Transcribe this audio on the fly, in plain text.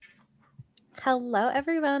Hello,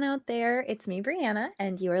 everyone out there. It's me, Breanna,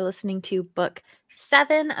 and you are listening to book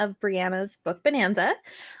 7 of Brianna's book, Bananza.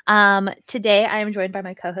 Today, I am joined by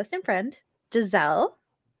my co-host and friend, Giselle.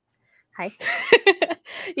 Hi.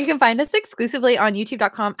 You can find us exclusively on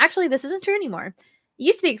youtube.com. Actually, this isn't true anymore. It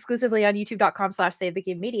used to be exclusively on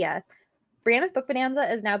youtube.com/SaveTheGameMedia. Brianna's book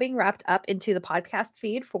Bananza is now being wrapped up into the podcast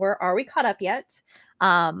feed for Are We Caught Up Yet?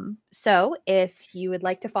 So if you would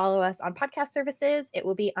like to follow us on podcast services, it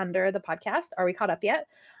will be under the podcast Are We Caught Up Yet?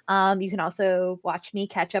 You can also watch me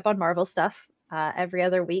catch up on Marvel stuff every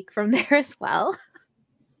other week from there as well.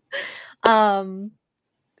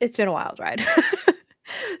 It's been a wild ride.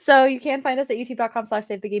 So you can find us at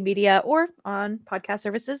youtube.com/SaveTheGameMedia or on podcast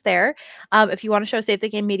services there. If you want to show Save the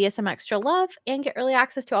Game Media some extra love and get early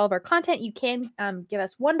access to all of our content, you can give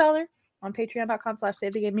us $1 on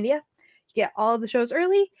patreon.com/SaveTheGameMedia. You get all of the shows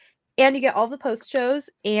early and you get all the post shows.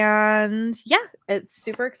 And yeah, it's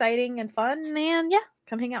super exciting and fun. And yeah,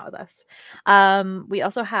 come hang out with us. We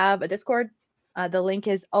also have a Discord. The link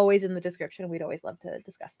is always in the description. We'd always love to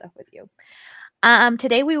discuss stuff with you.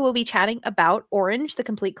 Today we will be chatting about Orange, the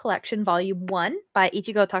Complete Collection, Volume 1 by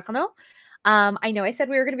Ichigo Takano. I know I said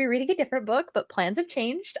we were going to be reading a different book, but plans have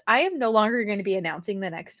changed. I am no longer going to be announcing the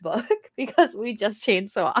next book because we just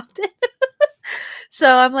change so often. So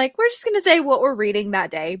I'm like, we're just going to say what we're reading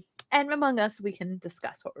that day. And among us, we can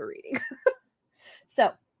discuss what we're reading.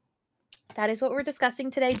 So that is what we're discussing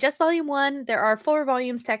today. Just Volume 1. There are 4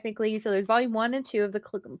 volumes technically. So there's Volume 1 and 2 of the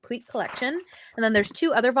Complete Collection. And then there's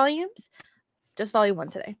 2 other volumes. Just Volume 1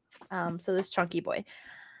 today. So this chunky boy.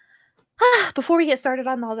 Before we get started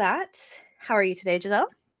on all that, how are you today, Giselle?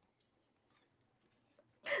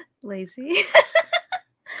 Lazy.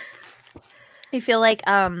 You feel like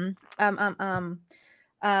the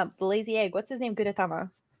lazy egg. What's his name?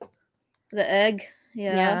 Gudetama. The egg.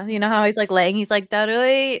 Yeah. You know how he's like laying. He's like,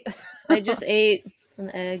 Darui. I just ate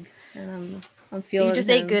an egg, and I'm feeling. You just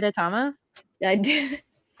ate Gudetama? Yeah, I did.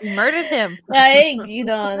 You murdered him. I ate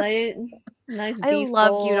gyudon. I ate nice beef. I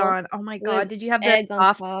love gyudon. Oh my god! Did you have the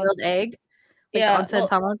soft-boiled egg? Like yeah, the onsen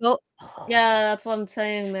tamago? Yeah, that's what I'm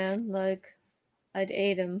saying, man. Like, I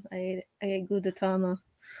ate him. I ate Gudetama.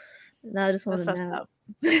 Now I just want to nap.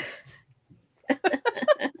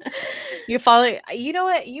 You're following. You know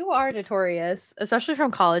what? You are notorious, especially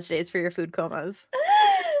from college days, for your food comas.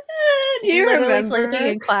 Do you remember sleeping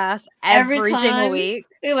in class every single week?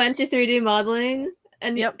 We went to 3D modeling,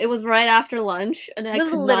 and it was right after lunch, and I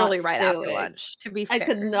could literally not right stay after awake. lunch. To be fair, I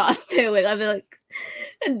could not stay awake. I'd be like,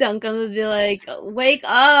 and Duncan would be like, "Wake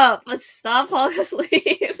up! Stop falling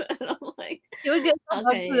asleep." And I'm like, it would get so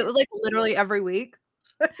okay. It was like literally every week.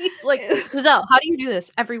 He's like, Giselle, how do you do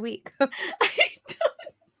this every week?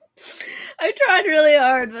 I tried really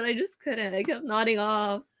hard, but I just couldn't. I kept nodding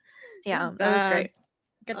off. Yeah, that was great.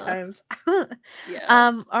 Good times.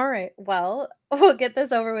 Yeah. All right. Well, we'll get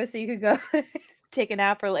this over with so you can go take a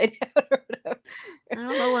nap or lay down or whatever. I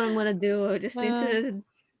don't know what I'm gonna do. I just need to.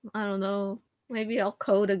 I don't know. Maybe I'll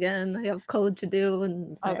code again. I have code to do.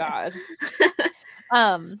 And oh god.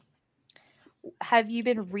 Have you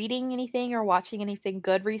been reading anything or watching anything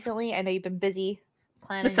good recently? I know you've been busy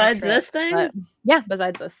planning. Besides this thing? Yeah,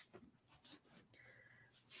 besides this.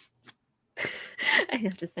 I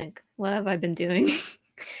have to think. What have I been doing?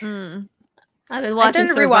 I've been watching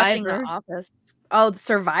rewatching The Office. Oh, The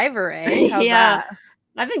Survivor, eh? How's that?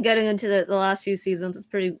 I've been getting into the last few seasons. It's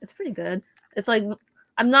pretty good. It's like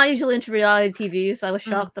I'm not usually into reality TV, so I was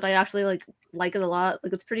shocked that I actually like it a lot.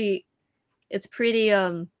 Like it's pretty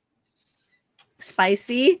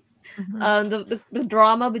spicy. The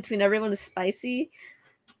drama between everyone is spicy.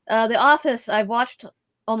 The Office, I've watched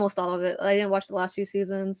almost all of it. I didn't watch the last few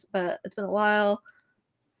seasons, but it's been a while.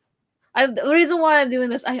 The reason why I'm doing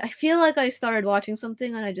this, I feel like I started watching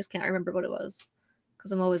something and I just can't remember what it was,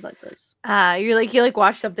 because I'm always like this. You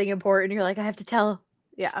watch something important, you're like, I have to tell.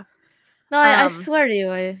 Yeah. No, I swear to you,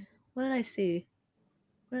 what did I see?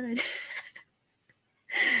 What did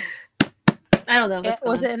I don't know.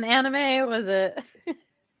 Was it an anime? Was it?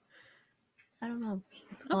 I don't know.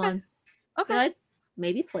 It's gone. Okay. Did I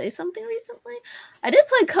maybe play something recently? I did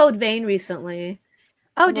play Code Vein recently.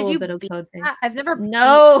 Oh, did you beat Code Vein? I've never.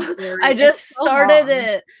 No, I just started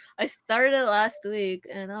it. I started it last week,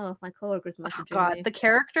 and my coworkers messaging me. The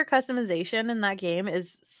character customization in that game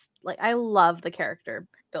is like, I love the character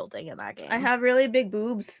building in that game. I have really big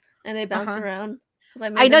boobs, and they bounce around.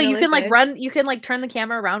 I know you can run. You can turn the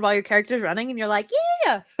camera around while your character's running, and you're like,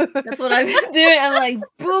 yeah. That's what I've been doing. I'm like,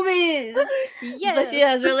 boobies. Yeah. So she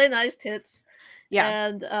has really nice tits. Yeah.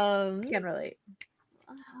 And can relate.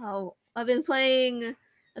 Oh, I was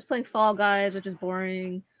playing Fall Guys, which is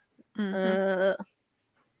boring. Mm-hmm.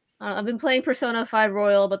 I've been playing Persona 5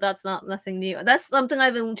 Royal, but that's nothing new. That's something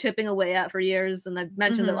I've been chipping away at for years, and I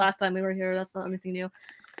mentioned it last time we were here. That's not anything new.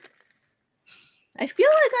 I feel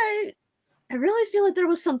like I really feel like there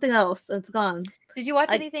was something else. It's gone. Did you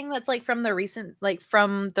watch anything that's like from the recent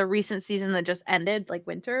season that just ended, like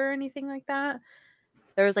winter or anything like that?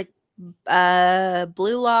 There was like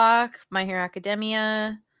Blue Lock, My Hero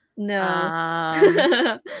Academia.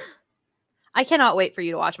 No. I cannot wait for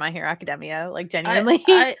you to watch My Hero Academia. Like genuinely,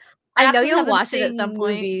 I know you'll watch it at some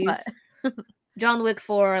point. But John Wick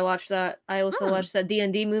 4, I watched that. I also watched that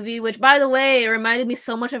D&D movie, which, by the way, it reminded me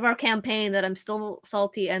so much of our campaign that I'm still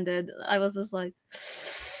salty ended. I was just like,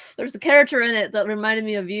 there's a character in it that reminded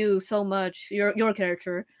me of you so much. Your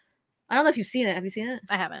character. I don't know if you've seen it. Have you seen it?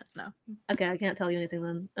 I haven't. No. Okay, I can't tell you anything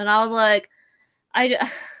then. And I was like, I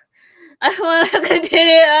want to continue.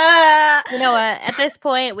 You know what? At this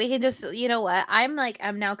point, we can just, you know what? I'm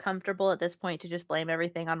now comfortable at this point to just blame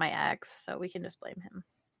everything on my ex, so we can just blame him.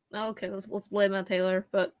 Okay, let's blame on Taylor,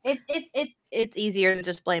 but it's easier to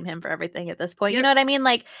just blame him for everything at this point. You know what I mean?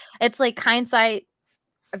 Like, it's like hindsight.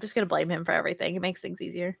 I'm just gonna blame him for everything. It makes things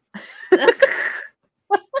easier.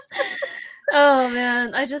 Oh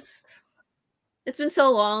man, it's been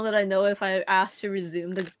so long that I know if I asked to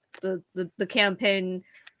resume the campaign,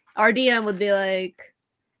 our DM would be like,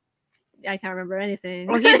 I can't remember anything.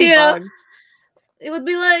 Well, he'd be bugged. It would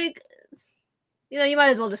be like, you might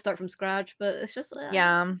as well just start from scratch, but it's just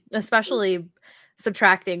yeah, especially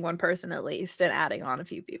subtracting one person at least and adding on a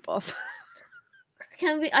few people.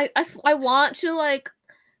 I want to like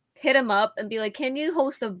hit him up and be like, can you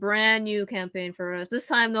host a brand new campaign for us? This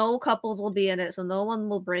time no couples will be in it, so no one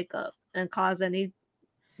will break up and cause any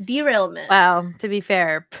derailment. Wow, to be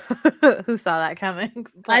fair, who saw that coming?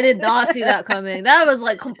 I did not see that coming. That was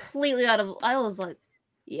like completely out of, I was like,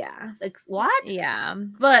 yeah, like what? Yeah,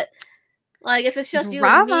 but like if it's just you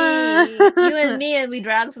and me and we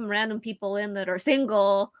drag some random people in that are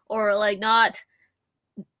single or like not,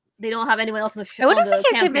 they don't have anyone else in the show. I wonder if I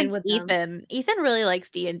can convince Ethan. Them. Ethan really likes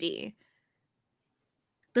D&D.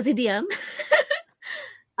 Does he DM?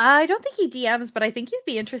 I don't think he DMs, but I think you'd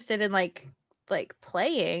be interested in like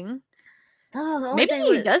playing. Oh, maybe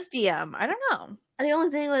he does DM. I don't know. The only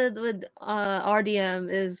thing with our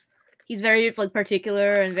DM is he's very like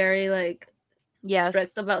particular and very like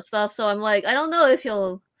strict about stuff. So I'm like, I don't know if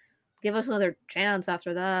he'll give us another chance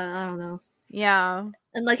after that. I don't know. Yeah.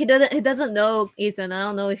 And like he doesn't know Ethan. I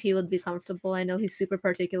don't know if he would be comfortable. I know he's super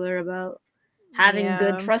particular about having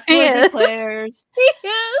good, trustworthy players.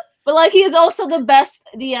 But like he is also the best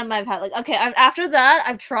DM I've had. Like, okay, after that,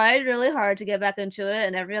 I've tried really hard to get back into it,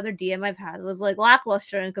 and every other DM I've had was like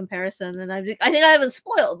lackluster in comparison. And I think I haven't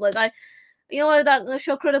spoiled. Like that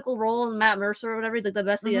show Critical Role and Matt Mercer or whatever, he's like the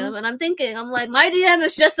best DM. And I'm like, my DM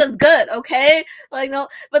is just as good, okay? Like, no,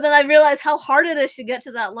 but then I realized how hard it is to get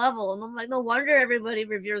to that level. And I'm like, no wonder everybody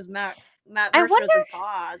reveres Matt Mercer as a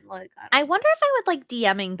god. Like, I wonder if I would like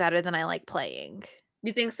DMing better than I like playing.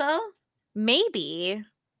 You think so? Maybe.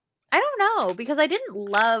 I don't know, because I didn't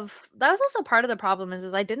love, that was also part of the problem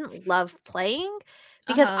is I didn't love playing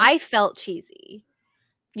because I felt cheesy.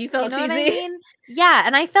 You felt cheesy? What I mean? Yeah,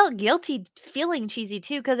 and I felt guilty feeling cheesy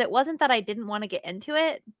too, because it wasn't that I didn't want to get into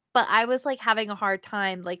it, but I was like having a hard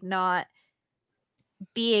time like not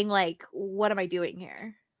being like, what am I doing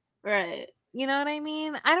here? Right. You know what I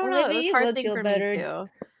mean? I don't know. It was a hard thing for me too.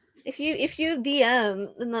 If you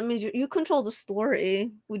DM, then that means you control the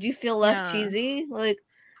story. Would you feel less cheesy? Like,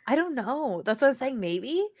 I don't know. That's what I'm saying.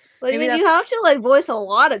 Maybe. Like, maybe you have to like voice a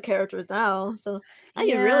lot of characters now, so now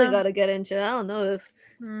you really got to get into it. I don't know if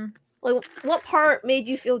like what part made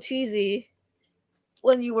you feel cheesy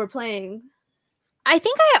when you were playing. I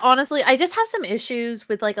think I just have some issues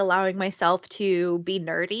with like allowing myself to be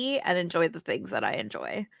nerdy and enjoy the things that I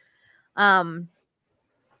enjoy.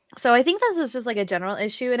 So I think this is just like a general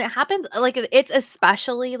issue, and it happens like it's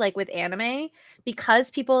especially like with anime,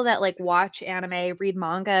 because people that like watch anime, read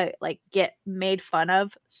manga, like get made fun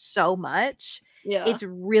of so much. Yeah, it's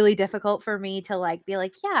really difficult for me to like be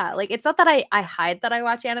like, yeah, like it's not that I hide that I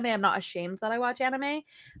watch anime. I'm not ashamed that I watch anime,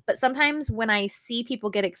 but sometimes when I see people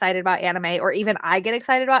get excited about anime, or even I get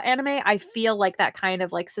excited about anime, I feel like that kind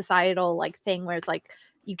of like societal like thing where it's like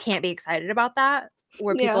you can't be excited about that,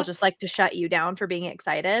 where people just like to shut you down for being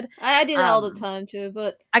excited. I do that all the time too,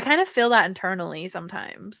 but I kind of feel that internally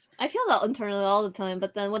sometimes. I feel that internally all the time,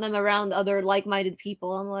 but then when I'm around other like-minded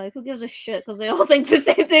people, I'm like, who gives a shit? Because they all think the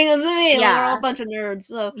same thing as me. Yeah, we're all a bunch of nerds.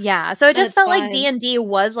 So yeah, so it just felt like D&D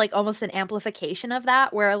was like almost an amplification of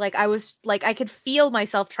that, where like I was like I could feel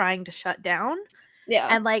myself trying to shut down, Yeah.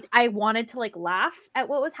 And like I wanted to like laugh at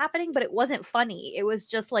what was happening, but it wasn't funny. It was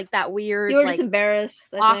just like that weird, You were just like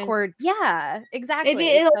embarrassed, I think. awkward. Yeah, Maybe exactly.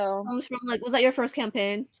 it So comes from like, was that your first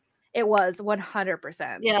campaign? it was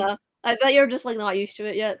 100%. Yeah. I bet you're just like not used to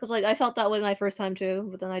it yet, because like I felt that way my first time too,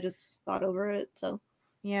 but then I just got over it. So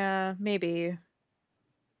Yeah, maybe.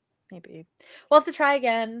 Maybe. We'll have to try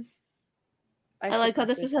again. I I like should how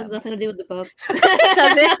this message just has them. nothing to do with the book. It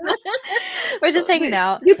doesn't. We're just hanging do,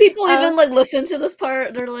 out. do people even like listen to this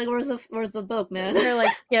part? They're like, "Where's the book, man?" They're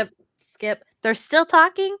like, skip, skip. They're still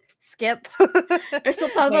talking. Skip. They're still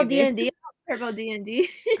talking about D Maybe. and D. I don't care about D&D.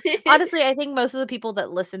 Honestly, I think most of the people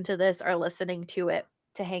that listen to this are listening to it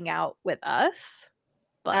to hang out with us.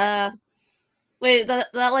 But Wait, that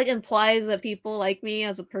like implies that people like me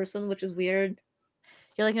as a person, which is weird.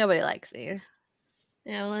 you're like, nobody likes me.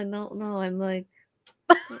 Yeah, I'm like, no, I'm like,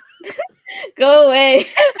 go away.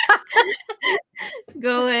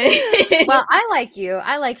 Go away. Well, I like you.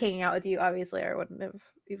 I like hanging out with you, obviously, or I wouldn't have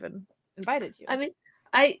even invited you. I mean,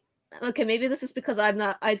 I okay, maybe this is because I'm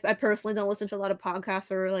not I personally don't listen to a lot of podcasts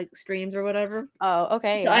or like streams or whatever. Oh,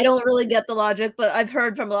 okay, So yeah. I don't really get the logic, but I've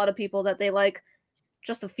heard from a lot of people that they like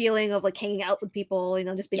just the feeling of like hanging out with people,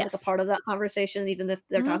 just being like a Yes. part of that conversation, even if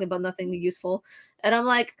they're Mhm. talking about nothing useful. And I'm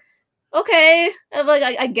like, okay, I'm like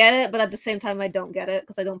I get it, but at the same time I don't get it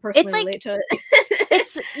because I don't personally It's like relate to it.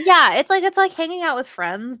 it's like hanging out with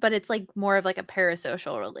friends, but it's like more of like a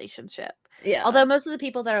parasocial relationship. Yeah. Although most of the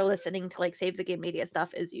people that are listening to like Save the Game Media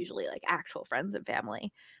stuff is usually like actual friends and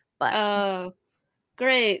family. But Oh,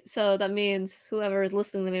 great. So that means whoever is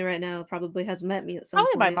listening to me right now probably has met me at some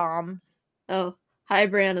probably my point. mom. Oh, hi,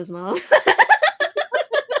 Brianna's mom.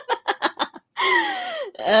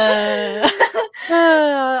 uh,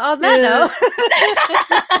 On that note.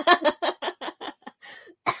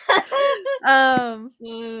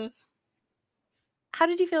 uh, How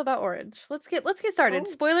did you feel about Orange? Let's get started. oh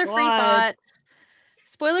Spoiler-free God. thoughts.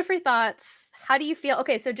 Spoiler-free thoughts. How do you feel?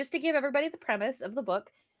 Okay, so just to give everybody the premise of the book.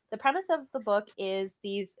 The premise of the book is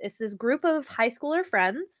this group of high schooler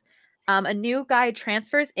friends. A new guy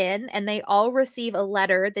transfers in, and they all receive a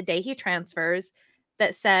letter the day he transfers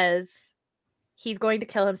that says he's going to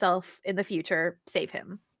kill himself in the future. Save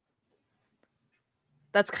him.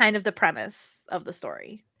 That's kind of the premise of the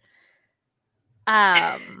story.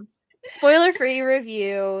 Spoiler-free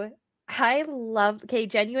review. I love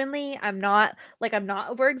genuinely, I'm not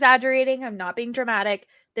over exaggerating, I'm not being dramatic.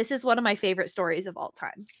 This is one of my favorite stories of all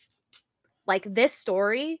time. Like this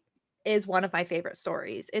story is one of my favorite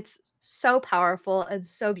stories. It's so powerful and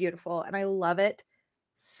so beautiful, and I love it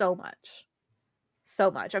so much. So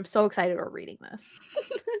much. I'm so excited we're reading this.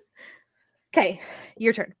 Okay,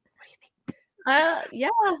 your turn. What do you think? Yeah,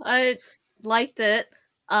 I liked it.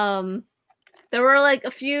 There were like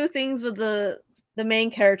a few things with the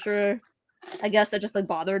main character, I guess, that just like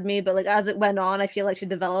bothered me, but like as it went on, I feel like she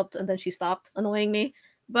developed and then she stopped annoying me.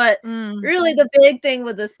 But really, the big thing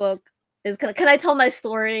with this book is can I tell my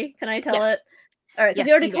story? Can I tell Yes. it? All right, because Yes,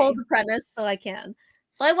 you already you told may. the premise, so I can.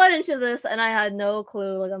 So I went into this and I had no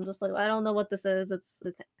clue. Like I'm just like I don't know what this is. It's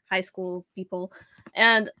high school people,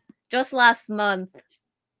 and just last month,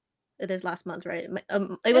 it is last month, right? It was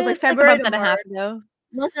like It's like a February month to and a March, half ago.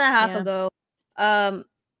 month and a half Yeah. ago.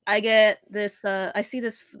 I get this. I see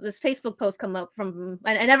this Facebook post come up from.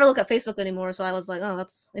 I never look at Facebook anymore, so I was like, oh,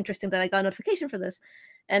 that's interesting that I got a notification for this,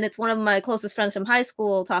 and it's one of my closest friends from high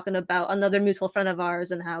school talking about another mutual friend of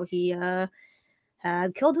ours and how he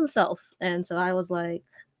had killed himself, and so I was like,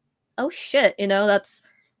 oh shit, that's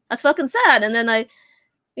fucking sad. And then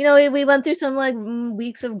we went through some like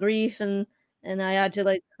weeks of grief, and I had to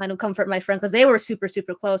like kind of comfort my friend because they were super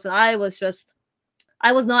super close, and I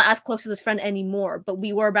was not as close to this friend anymore, but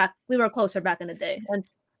we were closer back in the day. And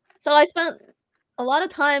so I spent a lot of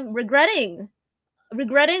time regretting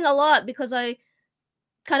a lot because I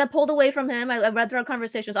kind of pulled away from him. I read through our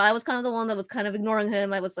conversations. I was kind of the one that was kind of ignoring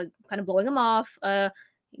him. I was like kind of blowing him off.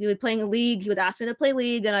 He would playing a league. He would ask me to play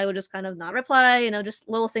league, and I would just kind of not reply. Just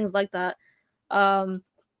little things like that. Um,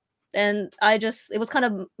 and it was kind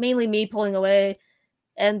of mainly me pulling away.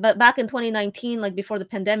 But back in 2019, like before the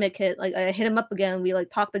pandemic hit, like I hit him up again. We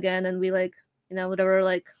like talked again, and we like there were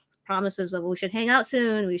like promises of we should hang out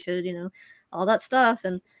soon. We should all that stuff.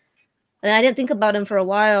 And I didn't think about him for a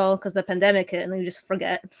while because the pandemic hit, and you just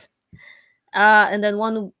forget. And then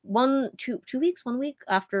 1 week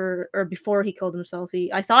after or before he killed himself,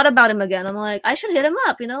 I thought about him again. I'm like, I should hit him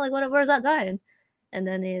up, like where's that guy? And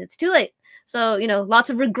then it's too late. So lots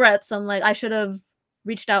of regrets. I'm like, I should have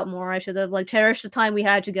reached out more. I should have like cherished the time we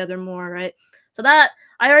had together more, right? So that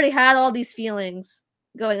I already had all these feelings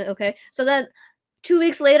going. Okay, so then 2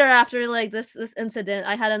 weeks later, after like this incident,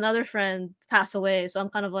 I had another friend pass away. So I'm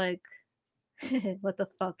kind of like, what the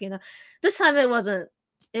fuck, you know? This time it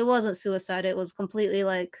wasn't suicide. It was completely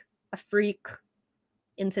like a freak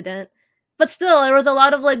incident. But still, there was a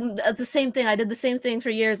lot of like the same thing. I did the same thing for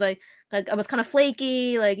years. Like I was kind of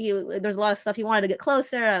flaky. Like there's a lot of stuff he wanted to get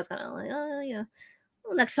closer. I was kind of like, oh yeah,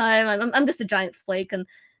 well, next time. I'm just a giant flake, and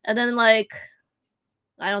then like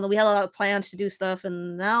I don't know. We had a lot of plans to do stuff,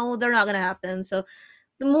 and now they're not gonna happen. So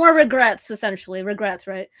the more regrets, essentially regrets,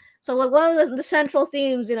 right? So like one of the central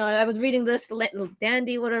themes, you know, I was reading this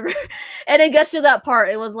dandy whatever, and it gets to that part.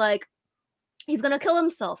 It was like he's gonna kill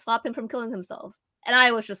himself. Stop him from killing himself. And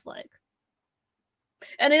I was just like,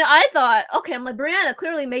 and then I thought, okay, I'm like, Breanna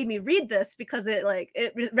clearly made me read this because it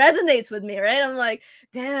resonates with me, right? I'm like,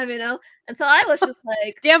 damn, you know. And so I was just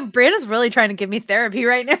like, damn, Breanna's really trying to give me therapy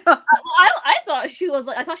right now. I thought she was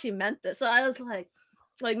like, I thought she meant this. So I was like,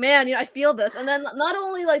 man, you know, I feel this. And then not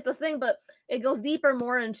only like the thing, but it goes deeper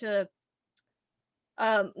more into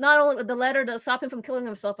not only the letter to stop him from killing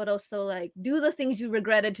himself, but also like do the things you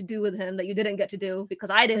regretted to do with him that you didn't get to do because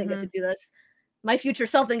I didn't get to do this. My future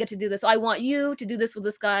self didn't get to do this. So I want you to do this with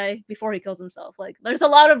this guy before he kills himself. Like there's a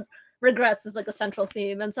lot of regrets is like a central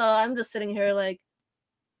theme. And so I'm just sitting here like,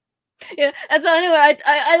 yeah. And so anyway,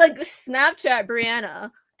 I like Snapchat Breanna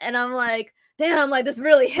and I'm like, damn, like this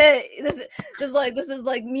really hit. This is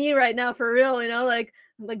like me right now for real, you know, like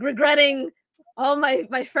regretting all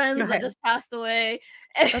my friends that just passed away.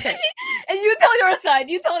 And, okay. And you tell your side.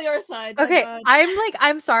 You tell your side. Okay.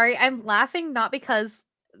 I'm sorry. I'm laughing not because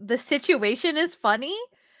the situation is funny,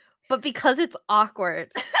 but because it's awkward.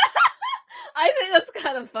 I think that's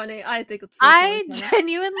kind of funny. I think it's I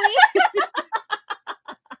genuinely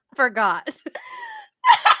forgot.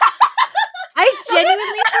 I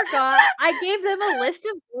genuinely forgot. I gave them a list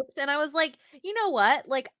of books and I was like, you know what?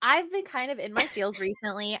 Like, I've been kind of in my feels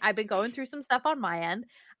recently. I've been going through some stuff on my end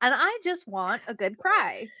and I just want a good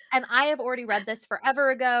cry. And I have already read this forever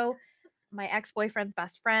ago. My ex-boyfriend's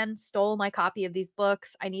best friend stole my copy of these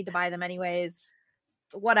books. I need to buy them anyways.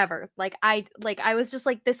 Whatever. I was just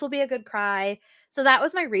like, this will be a good cry. So that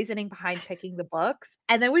was my reasoning behind picking the books.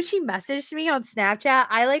 And then when she messaged me on Snapchat,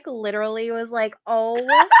 I like literally was like, oh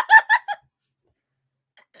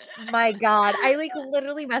my god. I like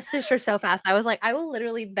literally messaged her so fast. I was like, I will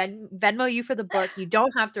literally Venmo you for the book. You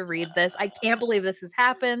don't have to read this. I can't believe this has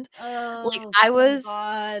happened. Like I was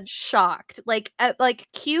shocked. Like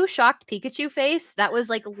cue shocked Pikachu face. That was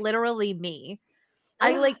like literally me.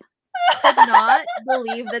 I like could not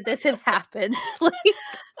believe that this had happened. Like,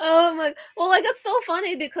 oh my, well, like it's so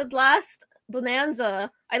funny because last Bananza,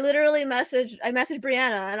 I messaged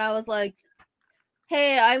Breanna and I was like,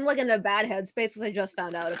 hey, I'm like in a bad headspace because I just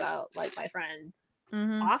found out about like my friend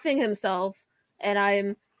offing himself, and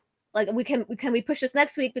I'm like, can we push this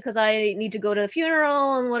next week because I need to go to the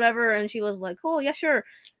funeral and whatever. And she was like, oh yeah, sure.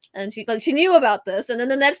 And she knew about this, and then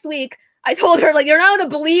the next week I told her like, you're not gonna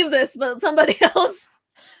believe this, but somebody else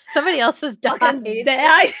has died.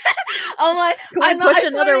 I'm like, I'm not push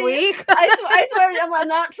another week. I swear I'm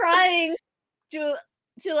not trying to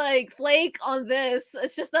like flake on this.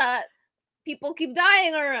 It's just that people keep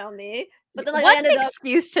dying around me. But then like what's the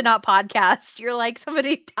excuse to not podcast? You're like,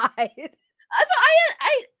 somebody died. So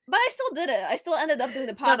but I still did it. I still ended up doing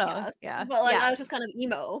the podcast. No, yeah. But like I was just kind of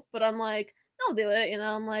emo. But I'm like, I'll do it, you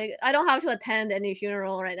know. I'm like, I don't have to attend any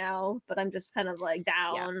funeral right now, but I'm just kind of like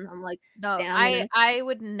down. Yeah. I'm like, no, damn, I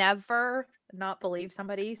would never not believe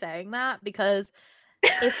somebody saying that because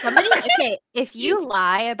if somebody if you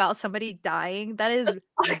lie about somebody dying, that is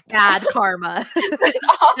bad karma. It's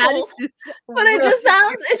awful. But it just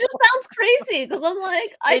sounds crazy because I'm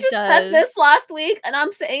like, I just said this last week and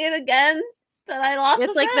I'm saying it again. That I lost.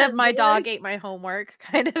 It's like that my dog ate my homework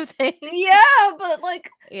kind of thing. Yeah, but like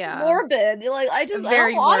morbid. Like I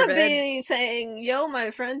don't want to be saying, "Yo,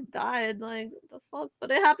 my friend died." Like the fuck,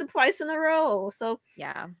 but it happened twice in a row. So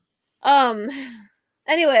yeah.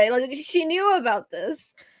 Anyway, like she knew about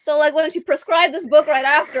this. So like when she prescribed this book right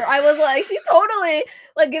after, I was like, she's totally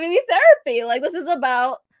like giving me therapy. Like this is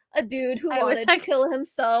about a dude who wanted to kill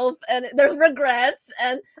himself, and there's regrets.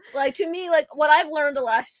 And like to me, like what I've learned the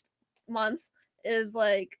last month is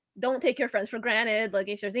like, don't take your friends for granted. Like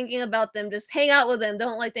if you're thinking about them, just hang out with them.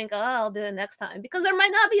 Don't like think, oh, I'll do it next time, because there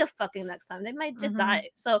might not be a fucking next time. They might just die.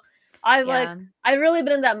 So I've really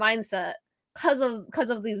been in that mindset because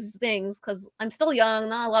of these things, because I'm still young.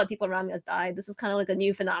 Not a lot of people around me has died. This is kind of like a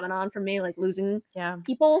new phenomenon for me, like losing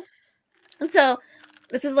people. And so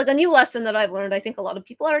this is like a new lesson that I've learned. I think a lot of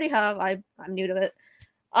people already have. I'm new to it.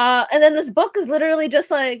 And then this book is literally just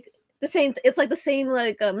like the same. It's like the same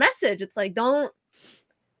like message. It's like, don't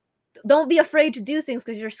don't be afraid to do things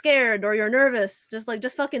because you're scared or you're nervous.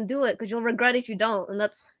 Just fucking do it because you'll regret it if you don't. And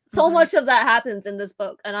that's so much of that happens in this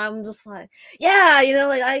book, and I'm just like, yeah, you know,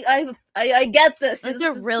 like I get this. It's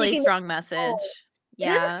this a is really speaking strong to message. it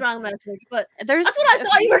is a Yeah. strong message, but There's that's what I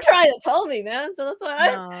thought you were trying to tell me, man. So that's why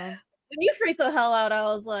no. when you freaked the hell out, I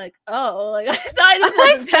was like, oh, like I thought this I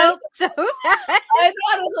was intense. felt so bad. I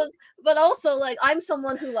thought this was, but also like I'm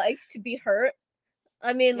someone who likes to be hurt.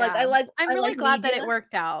 I mean, like Yeah. I'm I really like glad that media. it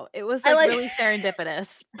worked out. It was I like like really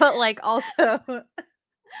serendipitous, but like also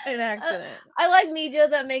an accident. I like media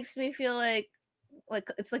that makes me feel like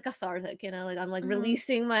it's like cathartic, you know, like I'm like Mhm.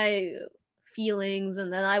 releasing my feelings,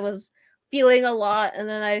 and then I was feeling a lot, and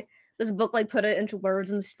then I this book like put it into words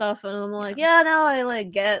and stuff, and I'm like, yeah, now I like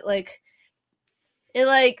get like it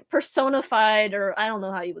like personified, or I don't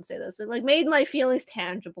know how you would say this. It like made my feelings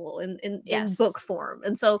tangible in book Yes. form,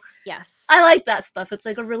 and so Yes. I like that stuff. It's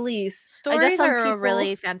like a release. I guess Stories some are a people,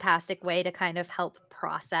 really fantastic way to kind of help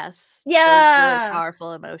process those really yeah.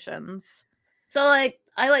 powerful emotions. So like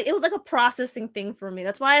I like it was like a processing thing for me.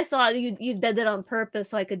 That's why I thought you did it on purpose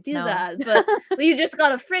so I could do No. that. But you just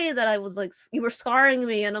got afraid that I was like you were scarring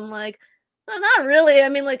me, and I'm like, "No, not really. I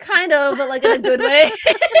mean, like kind of, but like in a good way."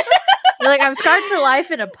 You're like, I'm scarred for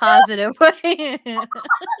life in a positive way.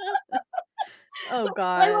 Oh Like when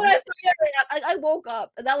god. I saw it, I woke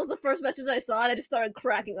up, and that was the first message I saw, and I just started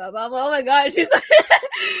cracking up. I'm like, oh my god, she's like,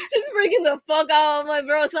 just freaking the fuck out. I'm like,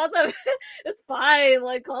 bro, it's not that, it's fine.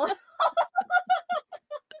 Like, calm.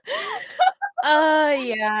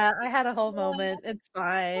 Yeah, I had a whole moment. It's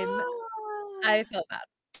fine. I felt bad.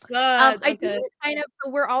 God, I do okay. wanna kind of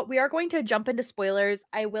so we are going to jump into spoilers.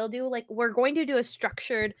 I will do like we're going to do a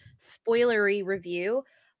structured spoilery review,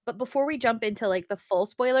 but before we jump into like the full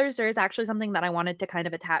spoilers, there is actually something that I wanted to kind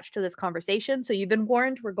of attach to this conversation. So you've been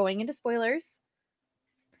warned, we're going into spoilers.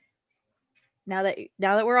 Now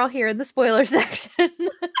that we're all here in the spoiler section.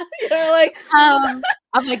 You're like, I'm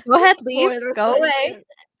like, "Go ahead, leave, spoiler go away." section.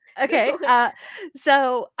 Okay,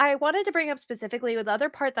 so I wanted to bring up specifically the other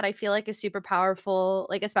part that I feel like is super powerful,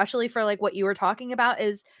 like, especially for, like, what you were talking about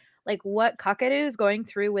is, like, what Kakadu is going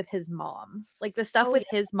through with his mom. Like, the stuff Oh with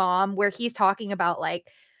yeah, his mom where he's talking about,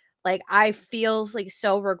 like, I feel, like,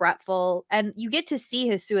 so regretful, and you get to see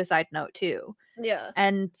his suicide note too. yeah.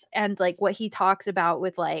 And, like, what he talks about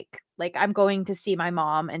with, I'm going to see my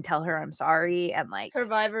mom and tell her I'm sorry, and, like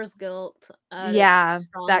Survivor's guilt at yeah, its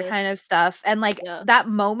that kind of strongest. stuff, and, like, Yeah. that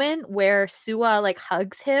moment where Sua, like,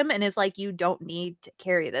 hugs him and is like, "You don't need to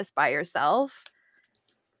carry this by yourself."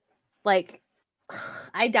 Like,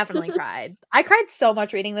 I definitely cried. I cried so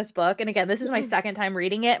much reading this book, and again, this is my 2nd time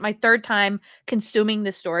reading it, my 3rd time consuming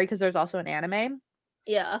this story because there's also an anime,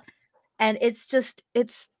 Yeah. and it's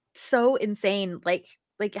so insane, like,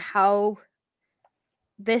 how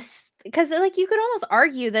this because, like, you could almost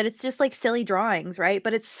argue that it's just, like, silly drawings, right?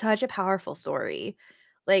 But it's such a powerful story.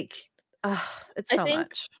 Like, ugh, it's I so think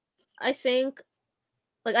much. I think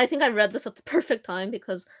I think I read this at the perfect time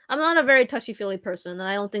because I'm not a very touchy-feely person, and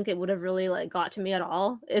I don't think it would have really like got to me at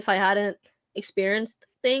all if I hadn't experienced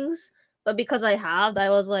things. But because I have, I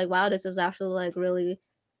was like, wow, this is actually like really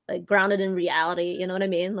like grounded in reality. You know what I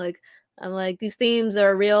mean? Like I'm like these themes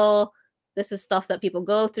are real. This is stuff that people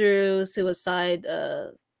go through, suicide,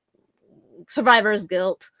 survivor's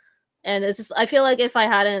guilt, and it's just I feel like if I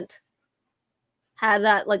hadn't had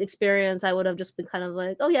that like experience, I would have just been kind of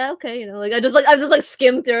like, oh yeah, okay, you know, like I just like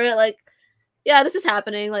skimmed through it, like yeah, this is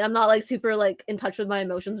happening. Like I'm not like super like in touch with my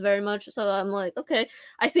emotions very much, so I'm like, okay,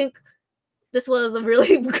 I think this was a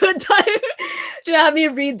really good time to have me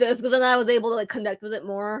read this because then I was able to like connect with it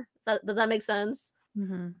more. Does that make sense?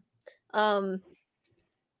 Mhm. Um,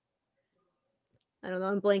 I don't know,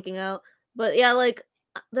 I'm blanking out, but yeah, like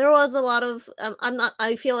there was a lot of I'm not.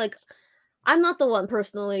 I feel like I'm not the one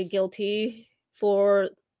personally guilty for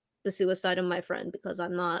the suicide of my friend because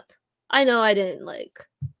I'm not. I know I didn't like.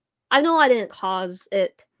 I know I didn't cause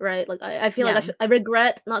it, right? Like I feel like Yeah, I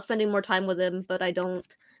regret not spending more time with him, but I don't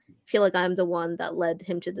feel like I'm the one that led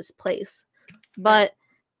him to this place. right. But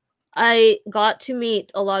I got to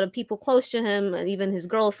meet a lot of people close to him and even his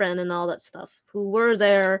girlfriend and all that stuff who were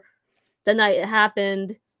there the night it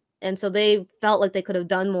happened, and so they felt like they could have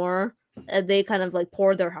done more. And they kind of like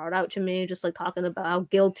poured their heart out to me, just like talking about how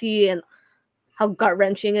guilty and how gut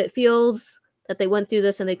wrenching it feels that they went through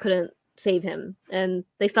this and they couldn't save him, and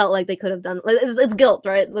they felt like they could have done. Like, it's guilt,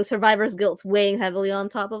 right? The survivor's guilt's weighing heavily on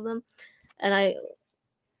top of them, and I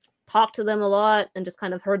talked to them a lot and just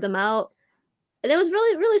kind of heard them out, and it was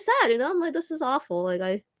really really sad. You know, I'm like, this is awful.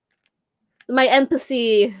 Like my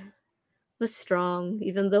empathy was strong,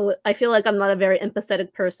 even though I feel like I'm not a very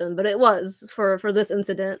empathetic person, but it was for this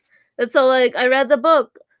incident. And so like I read the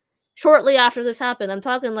book shortly after this happened. I'm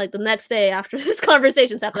talking like the next day after this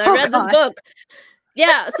conversation's happened. I Oh read this god. book.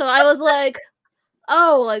 Yeah, so I was like,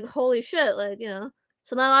 oh, like holy shit, like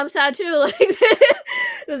So now I'm sad too.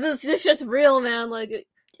 Like this shit's real, man. Like it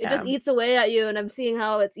just Yeah. eats away at you, and I'm seeing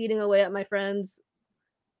how it's eating away at my friends,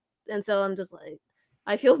 and so I'm just like,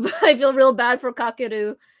 I feel I feel real bad for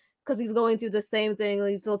Kakeru because he's going through the same thing.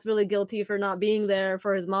 Like, he feels really guilty for not being there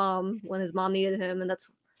for his mom when his mom needed him, and that's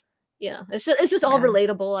it's just all Yeah.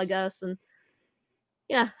 relatable, I guess, and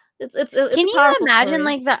yeah, it's Can a you powerful imagine story.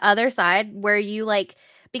 like the other side where you like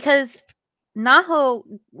because Naho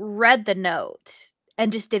read the note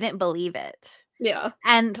and just didn't believe it. Yeah,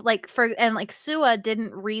 And like Sua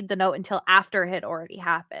didn't read the note until after it had already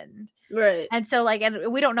happened. right. And so like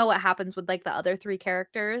and we don't know what happens with like the other three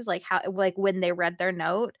characters, like how like when they read their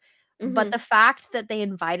note. But Mm-hmm. the fact that they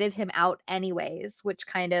invited him out anyways, which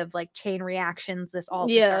kind of like chain reactions this all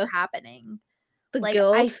to start Yeah, happening. the Like,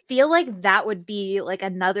 I guilt. feel like that would be, like,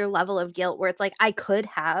 another level of guilt where it's like, I could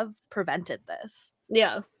have prevented this.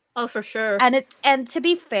 Yeah. Oh, for sure. And to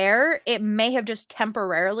be fair, it may have just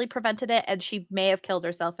temporarily prevented it, and she may have killed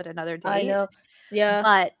herself at another I date, know. Yeah.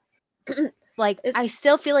 but, like, It's I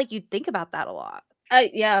still feel like you'd think about that a lot.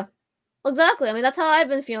 yeah. Well, exactly. I mean, that's how I've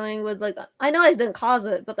been feeling with like I know I didn't cause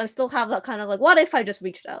it, but I still have that kind of like what if I just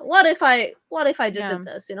reached out? What if I just Yeah. did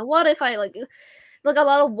this? What if I like a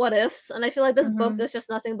lot of what ifs, and I feel like this book Mhm. is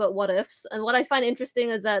just nothing but what ifs. And what I find interesting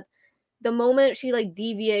is that the moment she like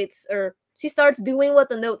deviates or she starts doing what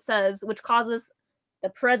the note says, which causes the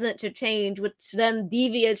present to change, which then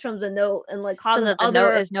deviates from the note and like So causes that the note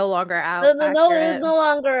other is no longer out the note is accurate. no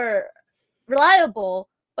longer reliable,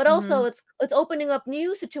 but also Mhm. it's opening up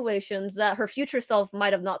new situations that her future self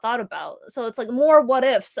might have not thought about. So it's like more what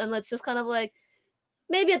ifs, and it's just kind of like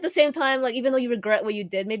maybe at the same time, like even though you regret what you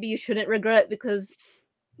did, maybe you shouldn't regret because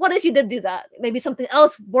what if you did do that? Maybe something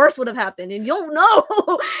else worse would have happened, and you don't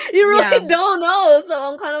know. You Yeah. really don't know. So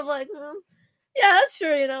I'm kind of like, yeah, that's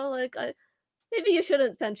true. Like maybe you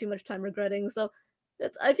shouldn't spend too much time regretting. So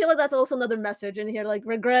I feel like that's also another message in here, like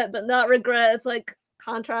regret but not regret. It's like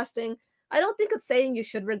contrasting. I don't think it's saying you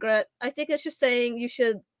should regret. I think it's just saying you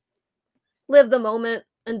should live the moment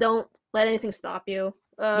and don't let anything stop you.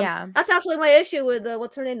 Yeah. That's actually my issue with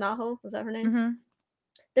what's her name, Naho? Was that her name? Mhm.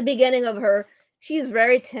 The beginning of her, she's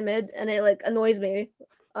very timid, and it like annoys me,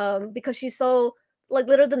 because she's so like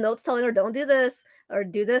literally the notes telling her don't do this or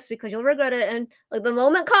do this because you'll regret it, and like the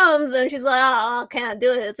moment comes and she's like, oh, I can't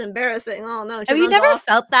do it, it's embarrassing, oh no, and she Have you runs never off.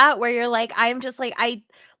 felt that where you're like, I'm just like,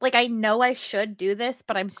 I know I should do this,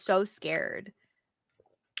 but I'm so scared?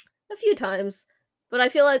 A few times, but I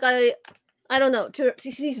feel like I don't know.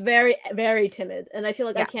 She's very very timid, and I feel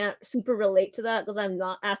like I Yeah. can't super relate to that because I'm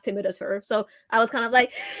not as timid as her. So I was kind of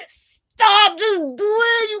like, stop, just do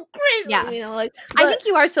it, you Yeah. crazy, like. I But think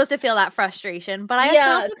you are supposed to feel that frustration, but I can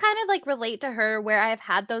yeah, also kind of, like, relate to her where I've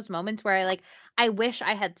had those moments where I wish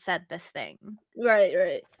I had said this thing. right,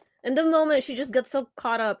 right. And the moment she just gets so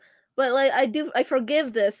caught up. But like I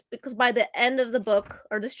forgive this because by the end of the book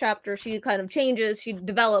or this chapter, she kind of changes, she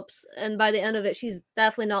develops, and by the end of it, she's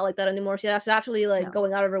definitely not like that anymore. She's actually like No.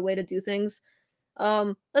 going out of her way to do things.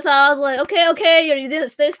 That's how I was like, okay, you didn't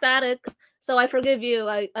stay static, so I forgive you.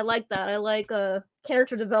 I like that. I like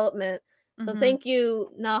character development. So Mhm. thank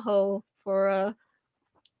you, Naho, for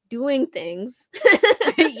doing things.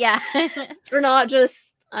 Yeah. For not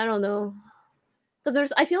just I don't know.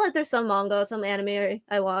 Because I feel like there's some manga, some anime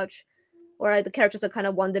I watch where the characters are kind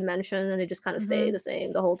of one dimension and they just kind of stay Mhm. the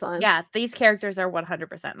same the whole time. Yeah, these characters are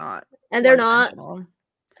 100% not And they're not, one-dimensional.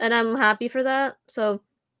 and I'm happy for that. So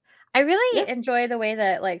I yeah, really enjoy the way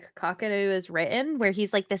that, like, Kakaru is written, where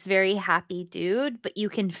he's, like, this very happy dude, but you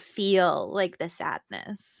can feel, like, the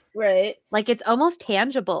sadness. right. Like, it's almost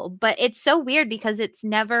tangible, but it's so weird because it's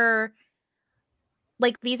never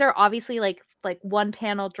like, these are obviously, like,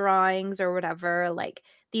 one-panel drawings or whatever, like,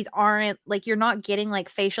 these aren't like, you're not getting, like,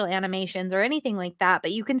 facial animations or anything like that,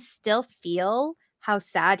 but you can still feel how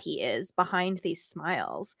sad he is behind these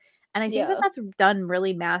smiles, and I think that Yeah. that's done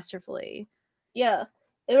really masterfully. Yeah.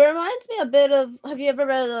 It reminds me a bit of have you ever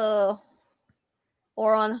read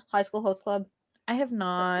Oron High School Host Club? I have The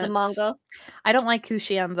not. manga? I don't like who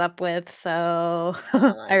she ends up with, so Oh I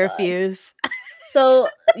my god. refuse. So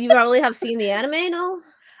you probably have seen the anime, no?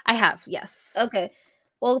 I have, yes. Okay.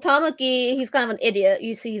 Well, Tamaki, he's kind of an idiot.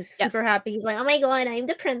 You see, he's super Yes. happy. He's like, "Oh my god, I'm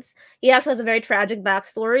the prince." He actually has a very tragic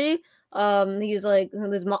backstory. He's like,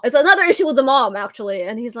 his mom. It's another issue with the mom actually,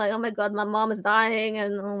 and he's like, "Oh my god, my mom is dying,"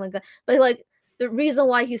 and oh my god. But like, the reason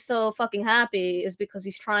why he's so fucking happy is because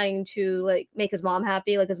he's trying to like make his mom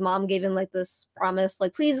happy. Like his mom gave him like this promise,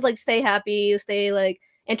 like, "Please, like, stay happy, stay like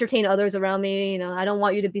entertain others around me. You know, I don't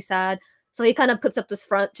want you to be sad. So he kind of puts up this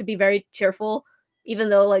front to be very cheerful, even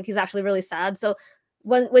though like he's actually really sad. So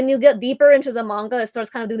when you get deeper into the manga, it starts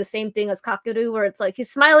kind of doing the same thing as Kakeru, where it's like he's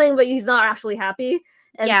smiling but he's not actually happy.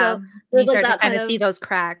 And Yeah, so you there's like start to that kind kind of of, see those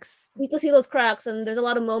cracks. you can see those cracks, and there's a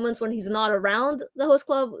lot of moments when he's not around the host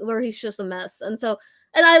club where he's just a mess. And so,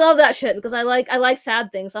 and I love that shit because I like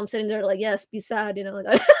sad things. I'm sitting there like, yes, be sad, you know,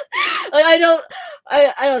 like I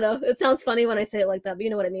don't know. It sounds funny when I say it like that, but you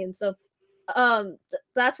know what I mean. So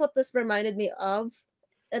that's what this reminded me of,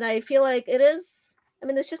 and I feel like it is, I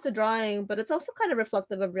mean, it's just a drawing, but it's also kind of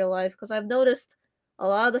reflective of real life because I've noticed a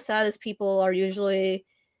lot of the saddest people are usually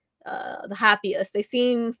the happiest. They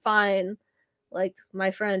seem fine. Like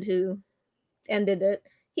my friend who ended it,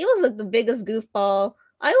 he was like the biggest goofball.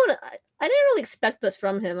 I didn't really expect this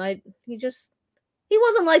from him. He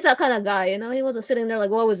wasn't like that kind of guy, you know. He wasn't sitting there like,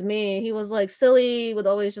 "What was me?" He was like silly. Would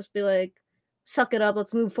always just be like, "Suck it up,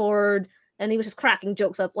 let's move forward." And he was just cracking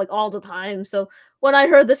jokes up like all the time. So when I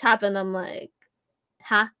heard this happen, I'm like,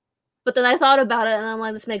 "Huh?" But then I thought about it, and I'm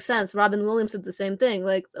like, "This makes sense." Robin Williams did the same thing.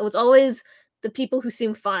 Like it's always the people who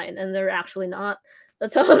seem fine, and they're actually not.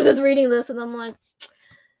 That's how I'm just reading this, and I'm like,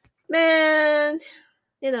 man,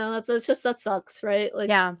 you know, that's just that sucks, right? Like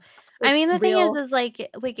Yeah. I it's mean, the thing real. is like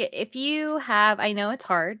if you have, I know it's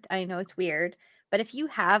hard, I know it's weird, but if you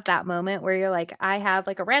have that moment where you're like, I have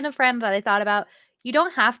like a random friend that I thought about, you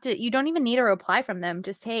don't have to, you don't even need a reply from them.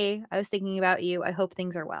 Just, hey, I was thinking about you. I hope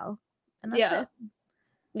things are well. And that's Yeah, it.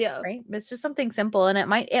 yeah. Right? It's just something simple, and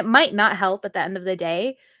it might not help at the end of the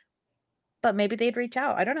day, but maybe they'd reach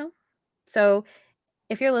out. I don't know. So,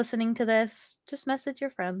 if you're listening to this, just message your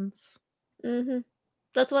friends. Mm-hmm.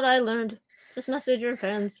 That's what I learned. Just message your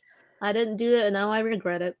friends. I didn't do it, and now I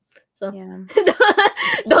regret it. So Yeah.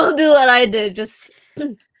 don't do what I did. Just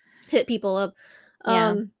hit people up.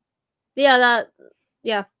 Yeah. Yeah, that.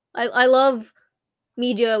 Yeah, I love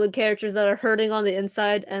media with characters that are hurting on the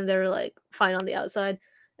inside and they're like fine on the outside.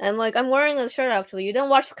 And like I'm wearing a shirt actually. You don't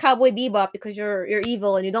watch Cowboy Bebop because you're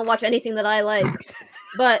evil and you don't watch anything that I like.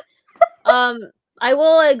 But um I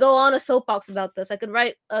will like, go on a soapbox about this. I could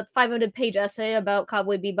write a 500-page essay about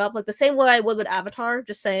Cowboy Bebop, like the same way I would with Avatar.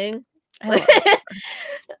 Just saying. I Like, love it.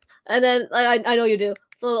 and then like, I know you do.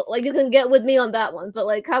 So like you can get with me on that one. But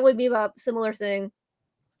like Cowboy Bebop, similar thing.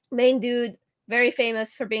 Main dude, very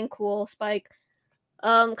famous for being cool. Spike.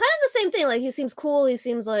 Kind of the same thing. Like he seems cool. He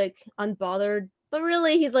seems like unbothered, but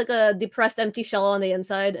really he's like a depressed, empty shell on the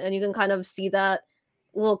inside, and you can kind of see that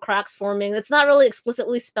little cracks forming. It's not really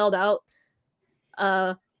explicitly spelled out.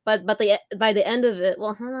 But by the end of it,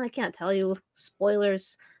 well, I can't tell you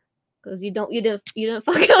spoilers because you didn't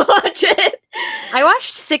fucking watch it. I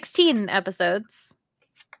watched 16 episodes.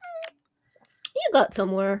 You got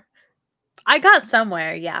somewhere. I got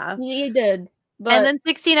somewhere, yeah. You did. But And then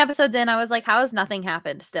 16 episodes in, I was like, how has nothing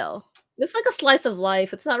happened still? it's like a slice of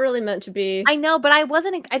life. It's not really meant to be. I know, but I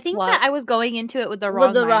wasn't, I think that What? I was going into it with the With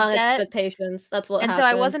wrong the wrong mindset. expectations. That's what And so I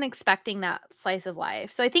happened. wasn't expecting that slice of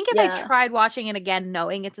life. So I think if I Yeah. tried watching it again,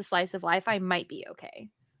 knowing it's a slice of life, I might be okay.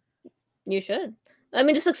 You should. I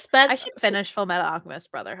mean, just expect. I should finish Full Metal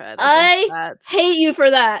Alchemist Brotherhood. I hate you for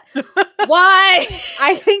that. Why?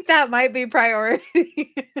 I think that might be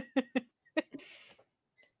priority.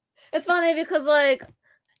 It's funny because like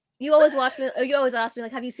you always watch me. You always ask me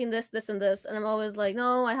like, "Have you seen this, this, and this?" And I'm always like,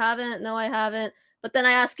 "No, I haven't. No, I haven't." But then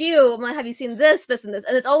I ask you, I'm like, "Have you seen this, this, and this?"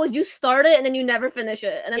 And it's always you start it and then you never finish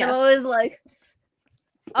it. And then I'm always like,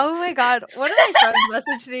 oh my god, one of my friends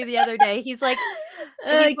messaged me the other day. He's like,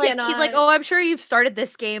 oh, I'm sure you've started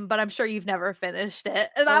this game, but I'm sure you've never finished it.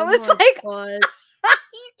 And I was like,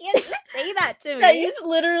 you can't just say that to me. It's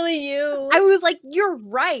literally you. I was like, you're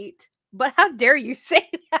right, but how dare you say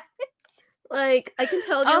that? Like, I can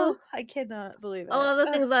tell you. Oh, I cannot believe it. All of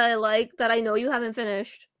the things that I like that I know you haven't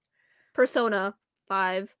finished. Persona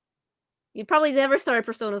 5. You probably never started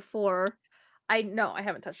Persona 4. I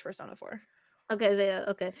haven't touched Persona 4. Okay, Zaya,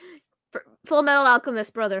 okay. Full Metal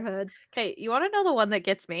Alchemist Brotherhood. Okay, you want to know the one that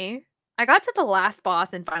gets me? I got to the last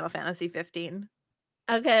boss in Final Fantasy 15.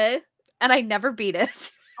 Okay. And I never beat it.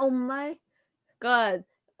 Oh my god.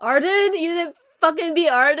 Arden? You didn't fucking beat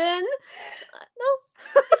Arden? No.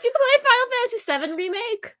 Did you play Final Fantasy 7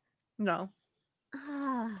 Remake? No.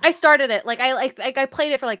 I started it. Like I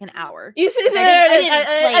played it for like an hour. You see, like,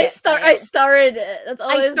 I started it. That's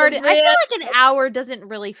always I feel like an hour doesn't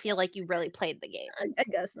really feel like you really played the game. I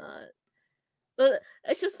guess not. But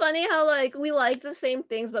it's just funny how like we like the same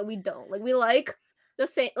things, but we don't. Like we like the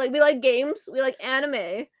same. Like we like games. We like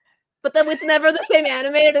anime. But then it's never the same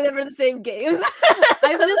anime and never the same games.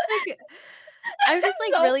 I'm just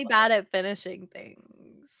like so really bad at finishing things.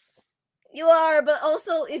 You are, but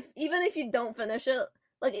also even if you don't finish it,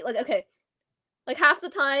 like okay, like half the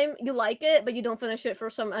time you like it, but you don't finish it for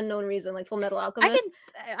some unknown reason, like Full Metal Alchemist.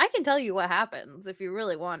 I can tell you what happens if you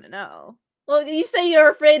really want to know. Well, you say you're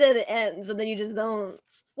afraid that it ends, and then you just don't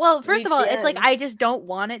Well, first of reach all, the it's like end. I just don't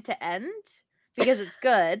want it to end because it's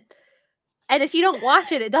good. And if you don't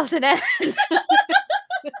watch it, it doesn't end.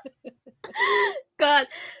 God,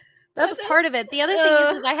 That's part of it. The other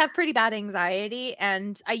thing is I have pretty bad anxiety,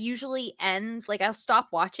 and I usually end like I'll stop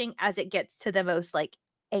watching as it gets to the most like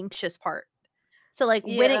anxious part. So like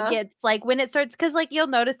when it yeah. gets like when it starts, because like you'll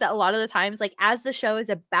notice that a lot of the times, like as the show is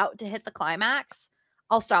about to hit the climax,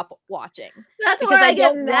 I'll stop watching That's because where I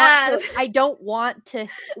get mad. I don't want to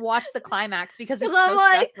watch the climax because Because it's I'm so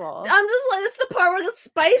like, stressful. I'm just like, this is the part where it's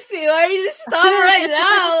spicy. Why are you just stop right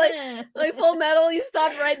now? Like Full Metal, you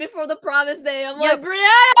stopped right before the promise day. I'm like,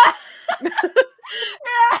 Breanna!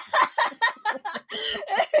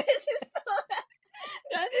 It's just so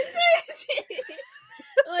that's crazy.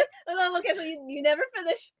 Like, okay, so you never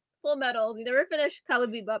finish Full Metal, you never finish Cowboy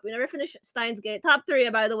Bebop, you never finish Steins Gate. Top 3,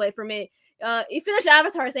 by the way, for me. You finished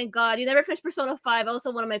Avatar, thank God. You never finished Persona 5,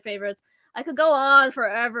 also one of my favorites. I could go on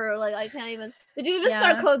forever. Like, I can't even. Did you even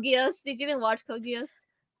start Code Geass? Did you even watch Code Geass?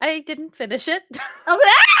 I didn't finish it. Oh,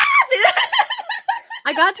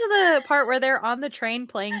 I got to the part where they're on the train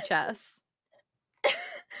playing chess.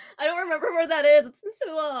 I don't remember where that is. It's been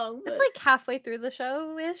so long. It's like halfway through the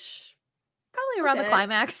show-ish. Probably around the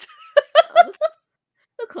climax.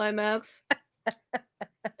 The climax.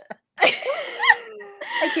 I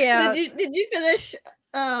can't. Did you finish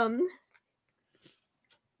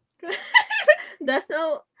Death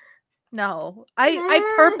Note? No.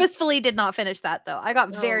 I purposefully did not finish that though. I got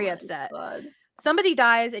very upset. God. Somebody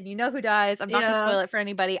dies and you know who dies. I'm not gonna spoil it for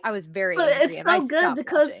anybody. I was very but angry it's and so I good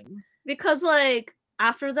watching. because like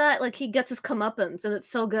after that, like he gets his comeuppance and it's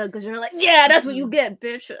so good because you're like, yeah, that's what you get,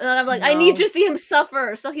 bitch. And I'm like, I need to see him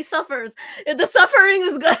suffer, so he suffers. The suffering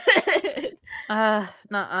is good.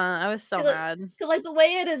 I was so mad. Cause like the way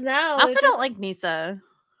it is now, I also don't like Misa.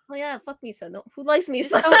 Oh yeah, fuck Misa. No, who likes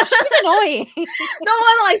Misa? She's annoying. No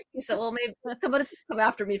one likes Misa. Well, maybe somebody's gonna come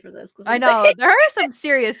after me for this. I know there are some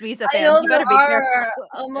serious Misa fans. I know you better be careful.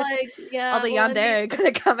 I'm like, yeah. All the yandere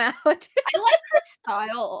gonna come out. I like her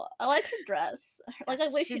style. I like her dress. Like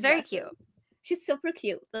the way she's very cute. She's super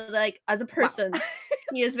cute. But like as a person,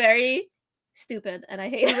 he is very stupid, and I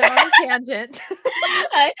hate it. On a tangent.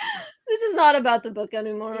 This is not about the book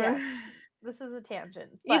anymore. Yeah. This is a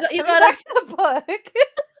tangent. You got back to the book.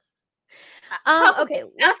 Okay,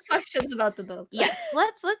 ask questions about the book. Yes,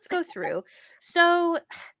 let's go through. So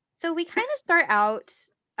we kind of start out.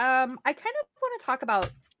 I kind of want to talk about,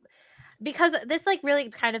 because this like really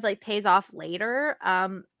kind of like pays off later.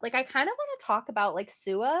 Like I kind of want to talk about like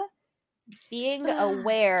Sua being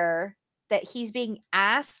aware that he's being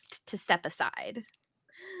asked to step aside.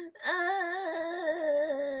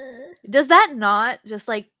 Does that not just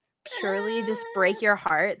like purely just break your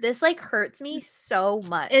heart? This like hurts me so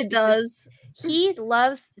much. It does. He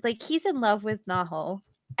loves, like, he's in love with Naho.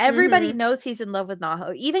 Everybody knows he's in love with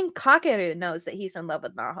Naho. Even Kakeru knows that he's in love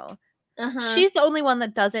with Naho. She's the only one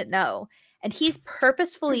that doesn't know. And he's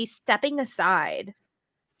purposefully stepping aside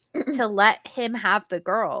to let him have the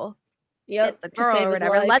girl. Yep, the girl or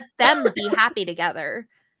whatever. Let them be happy together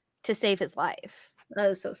to save his life. That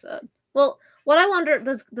is so sad. Well, what I wonder,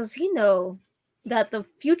 does he know that the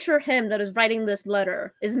future him that is writing this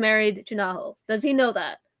letter is married to Naho? Does he know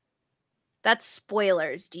that? That's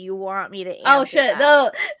spoilers. Do you want me to answer Oh shit,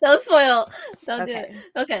 that? no spoil. Don't do it.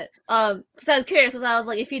 Okay. Because I was curious, because I was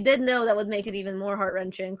like, if you did know, that would make it even more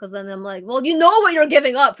heart-wrenching, because then I'm like, well, you know what you're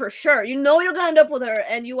giving up for sure. You know you're gonna end up with her,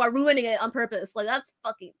 and you are ruining it on purpose. Like, that's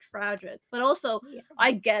fucking tragic. But also,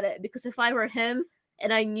 I get it, because if I were him,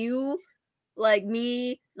 and I knew, like,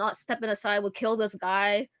 me not stepping aside would kill this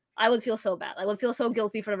guy, I would feel so bad. I would feel so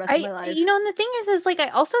guilty for the rest of my life. You know, and the thing is like, I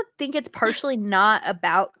also think it's partially not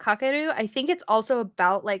about Kakeru. I think it's also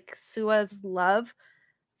about like Sua's love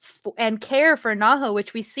and care for Naho,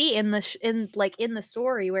 which we see in the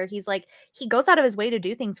story, where he's like, he goes out of his way to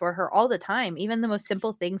do things for her all the time, even the most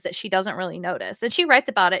simple things that she doesn't really notice. And she writes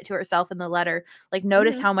about it to herself in the letter, like,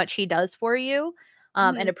 notice how much he does for you.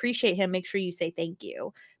 And appreciate him. Make sure you say thank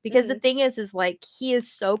you. Because the thing is like, he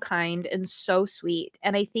is so kind and so sweet.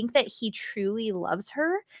 And I think that he truly loves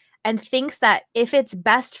her and thinks that if it's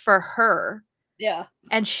best for her,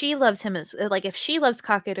 and she loves him as, like, if she loves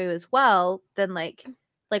Kakeru as well, then like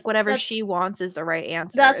whatever she wants is the right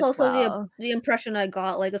answer. That's also the impression I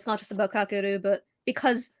got. Like, it's not just about Kakeru, but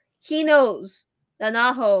because he knows that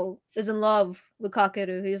Naho is in love with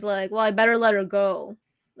Kakeru, he's like, well, I better let her go.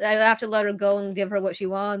 I have to let her go and give her what she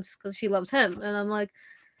wants because she loves him. And I'm like,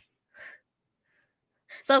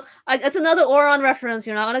 so it's another Oron reference.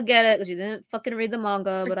 You're not gonna get it because you didn't fucking read the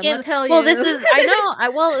manga, but I'm gonna tell you. Well, this is I know.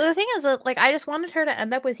 Well, the thing is that like I just wanted her to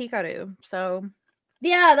end up with Hikaru. So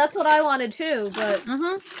yeah, that's what I wanted too. But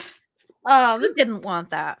who didn't want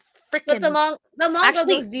that? Freaking. But the manga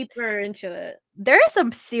actually goes deeper into it. There are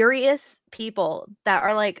some serious people that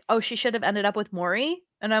are like, "Oh, she should have ended up with Mori,"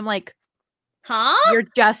 and I'm like, "Huh? You're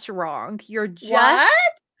just wrong. You're just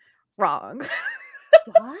wrong."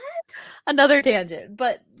 What? Another tangent,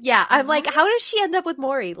 but yeah, I'm like, how does she end up with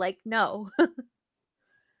Mori? Like, no.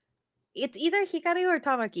 It's either Hikaru or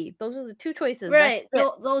Tamaki. Those are the two choices. Right.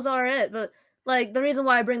 Those are it. But like the reason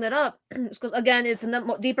why I bring that up is because again, it's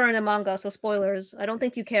deeper in the manga, so spoilers. I don't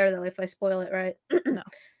think you care though if I spoil it, right? No.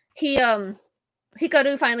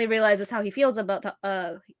 Hikaru finally realizes how he feels about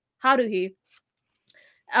Haruhi.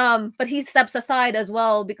 But he steps aside as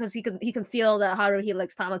well because he can feel that Haruhi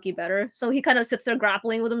likes Tamaki better. So he kind of sits there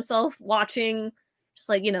grappling with himself, watching, just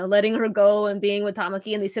like, you know, letting her go and being with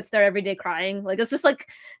Tamaki, and he sits there every day crying. Like, it's just like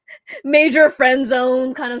major friend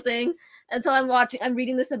zone kind of thing. And so I'm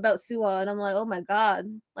reading this about Suwa, and I'm like, oh my god,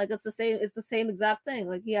 like it's the same exact thing.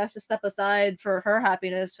 Like he has to step aside for her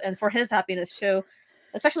happiness and for his happiness too.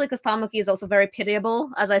 Especially because Tamaki is also very pitiable,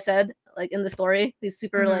 as I said, like in the story. He's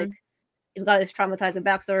super like he's got his traumatizing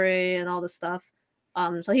backstory and all this stuff.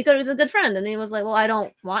 So he's a good friend, and he was like, well, I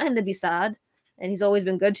don't want him to be sad, and he's always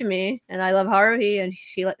been good to me, and I love Haruhi, and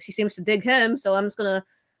she seems to dig him, so I'm gonna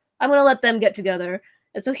let them get together.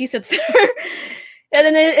 And so he sits there,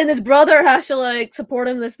 and his brother has to like support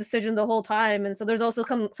him in this decision the whole time, and so there's also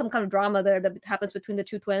some kind of drama there that happens between the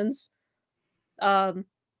two twins, and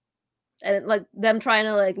like them trying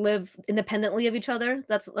to like live independently of each other.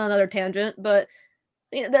 That's another tangent, but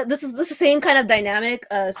this is the same kind of dynamic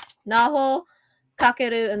as Naho,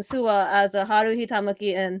 Kakeru, and Suwa as Haruhi,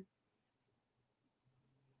 Tamaki, and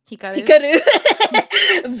Hikaru.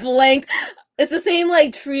 Blank. It's the same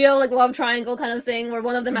like trio, like love triangle kind of thing, where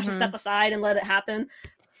one of them has to step aside and let it happen.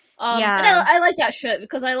 Yeah, and I like that shit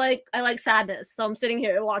because I like sadness. So I'm sitting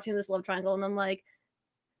here watching this love triangle, and I'm like,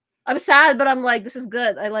 I'm sad, but I'm like, this is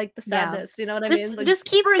good. I like the sadness. You know what I mean? Like, just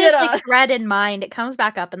keep this like thread in mind. It comes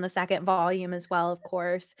back up in the second volume as well, of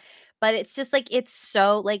course. But it's just like it's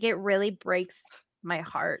so like it really breaks my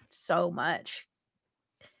heart so much.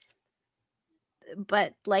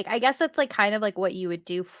 But like I guess that's like kind of like what you would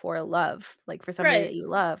do for love, like for somebody that you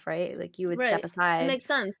love, right? Like you would step aside. It makes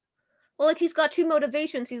sense. Well, like he's got two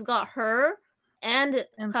motivations. He's got her and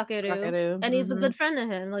Kakeru, and he's a good friend to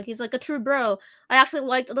him. Like he's like a true bro. I actually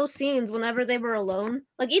liked those scenes whenever they were alone.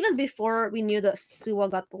 Like even before we knew that Suwa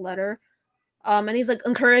got the letter, and he's like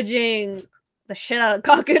encouraging the shit out of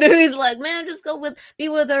Kakeru. He's like, man, just be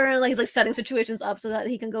with her, and like he's like setting situations up so that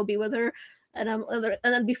he can go be with her. And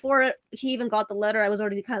then before he even got the letter, I was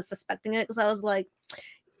already kind of suspecting it because I was like,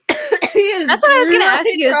 that's what I was going to ask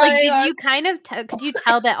you. Is like, did you kind of could you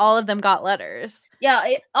tell that all of them got letters? Yeah,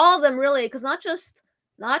 all of them really, because not just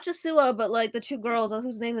Suwa, but like the two girls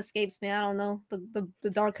whose name escapes me. I don't know, the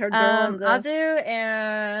dark haired girl and Azu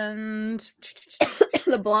and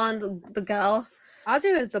the blonde, the gal.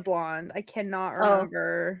 Azu is the blonde. I cannot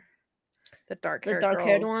remember the dark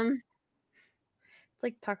haired one.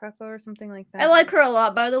 Like Takako or something like that. I like her a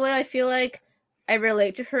lot, by the way. I feel like I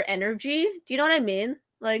relate to her energy. Do you know what I mean?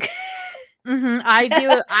 Like I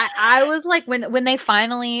do. I was like when they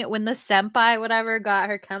finally when the senpai whatever got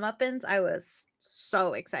her comeuppance, I was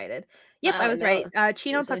so excited. Yep, I was right.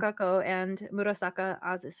 Chino Takako and Murasaka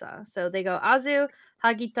Azusa. So they go Azu,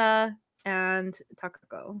 Hagita, and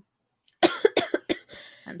Takako.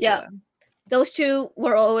 Yeah. Those two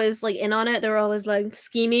were always like in on it. They were always like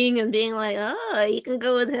scheming and being like, "Oh, you can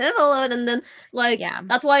go with him alone." And then like,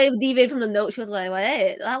 that's why it deviated from the note. She was like,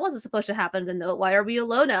 "Wait, that wasn't supposed to happen in the note. Why are we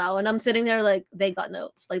alone now?" And I'm sitting there like, they got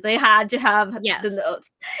notes. Like they had to have the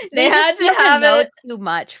notes. They had to have notes too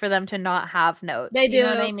much for them to not have notes. They do. You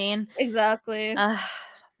know what I mean? Exactly.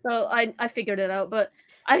 So I figured it out, but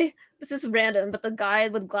this is random. But the guy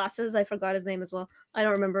with glasses, I forgot his name as well. I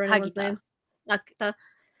don't remember anyone's name. Hagita.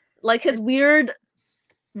 Like his weird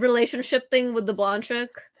relationship thing with the blonde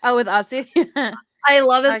chick. Oh, with Azu? I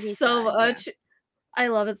love it so much. Yeah. I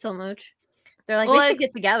love it so much. They're like, we should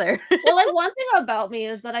get together. Well, like one thing about me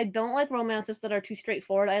is that I don't like romances that are too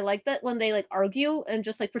straightforward. I like that when they like argue and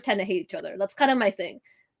just like pretend to hate each other. That's kind of my thing.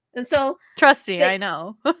 And so trust me, I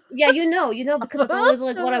know. Yeah, you know, because it's always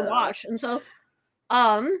like what I watch. And so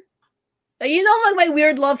you know, like my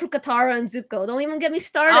weird love for Katara and Zuko. Don't even get me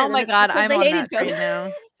started. Oh my god, I'm on that right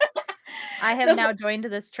now. I have now joined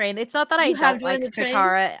this train. It's not that I You have don't joined like the train?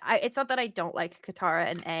 Katara. It's not that I don't like Katara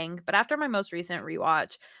and Aang, but after my most recent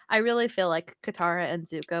rewatch, I really feel like Katara and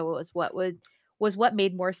Zuko was what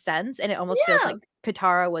made more sense, and it almost feels Yeah. like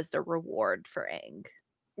Katara was the reward for Aang,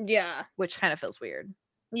 Yeah. which kind of feels weird.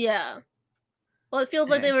 Yeah. Well, it feels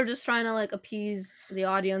like they Anyways. were just trying to like appease the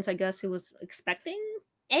audience, I guess, who was expecting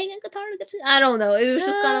Aang and Katara to get to. I don't know. It was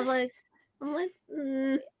just kind Uh, of like I'm like,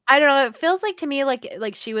 I don't know. It feels like to me like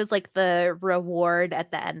she was like the reward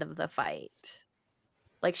at the end of the fight.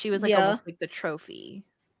 Like she was like yeah. almost like the trophy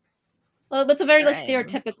Well, it's a very for like Aang.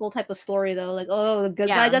 stereotypical type of story though. Like, oh, the good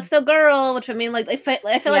guy Yeah. gets the girl, which I mean, like, I feel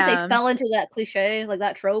like they Yeah. fell into that cliche, like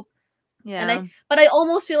that trope, Yeah. but I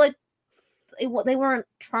almost feel like they weren't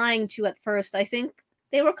trying to at first. I think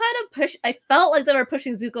they were kind of push. I felt like they were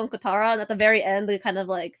pushing Zuko and Katara, and at the very end, they kind of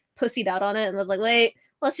like pussied out on it and was like, "Wait,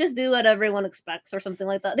 let's just do what everyone expects" or something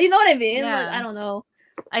like that. You know what I mean? Like, Yeah. I don't know.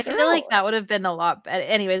 I I feel like don't that would have been a lot better.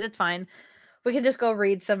 Anyways, it's fine. We can just go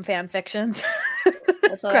read some fan fictions.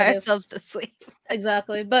 That's what I Cry do ourselves to sleep.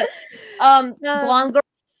 exactly. But Um, blonde girl,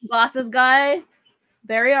 glasses guy,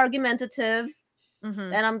 very argumentative.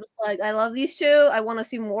 mhm. And I'm just like, I love these two. I want to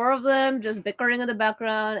see more of them just bickering in the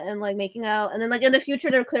background and like making out. And then like in the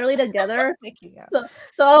future, they're clearly together. Thank you. So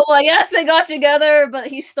I'm like, yes, they got together, but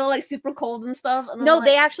he's still like super cold and stuff. And I'm No, like,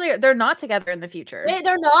 they're not together in the future. wait,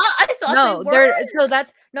 they're not? I thought they No,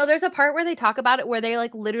 were. there's a part where they talk about it where they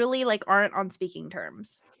like literally like aren't on speaking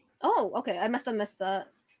terms. Oh, okay. I must have missed that.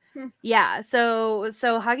 Yeah, so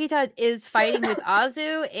Hagita is fighting with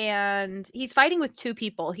Azu, and he's fighting with two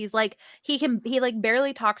people. He's like he like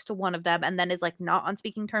barely talks to one of them and then is like not on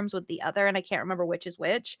speaking terms with the other, and I can't remember which is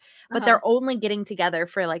which, but Uh-huh. they're only getting together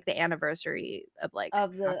for like the anniversary of like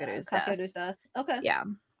Of the Kakeru's death. Kakeru's death. Okay. Yeah.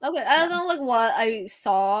 Okay. I Yeah. don't know like what I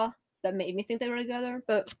saw that made me think they were together,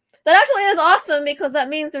 but that actually is awesome because that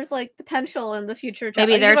means there's like potential in the future.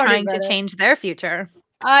 Maybe they're You've already trying to read it. change their future.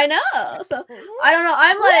 I know. So I don't know.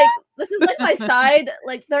 I'm like, this is like my side.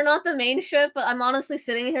 Like they're not the main ship, but I'm honestly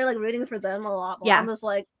sitting here like rooting for them a lot more. Yeah. I'm just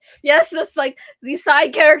like, yes, this like these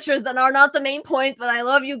side characters that are not the main point, but I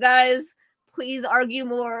love you guys. Please argue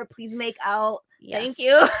more. Please make out. Yes. Thank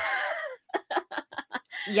you.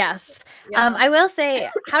 Yes. Yeah. I will say,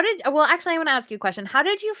 actually, I want to ask you a question. How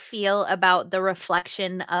did you feel about the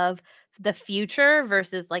reflection of the future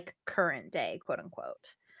versus like current day, quote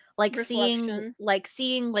unquote? Reflection.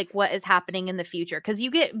 Seeing like what is happening in the future, because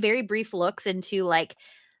you get very brief looks into like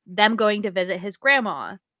them going to visit his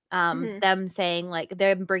grandma, them saying like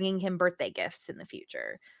them bringing him birthday gifts in the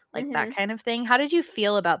future, like that kind of thing. How did you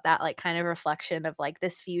feel about that like kind of reflection of like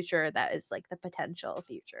this future that is like the potential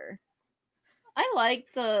future? I like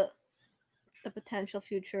the potential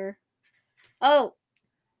future. Oh,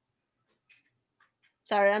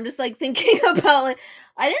 sorry, I'm just like thinking about like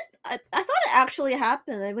I thought it actually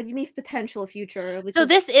happened. Like, what do you mean potential future? So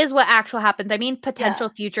this is what actual happens. I mean potential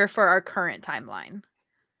Yeah. future for our current timeline.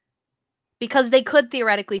 Because they could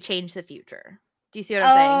theoretically change the future. Do you see what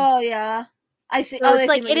I'm saying? Oh yeah. I see. So Oh, it's I see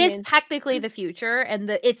like what it you is mean. technically the future, and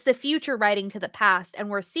it's the future writing to the past, and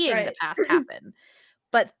we're seeing the Right. past happen.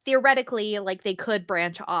 But theoretically, like they could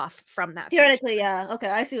branch off from that future. Theoretically, yeah. Okay,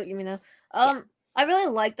 I see what you mean now. Yeah. I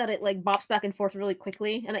really like that it like bops back and forth really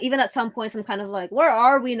quickly, and even at some points, I'm kind of like, where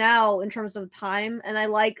are we now in terms of time? And I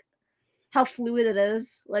like how fluid it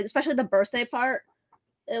is. Like especially the birthday part.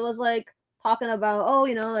 It was like talking about, oh,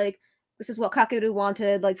 you know, like this is what Kakeru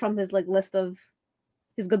wanted, like from his like list of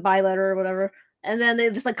his goodbye letter or whatever. And then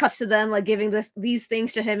it just like cuts to them like giving these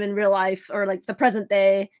things to him in real life or like the present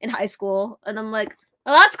day in high school. And I'm like,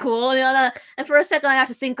 oh, that's cool. You know, and for a second I have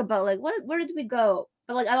to think about like where did we go?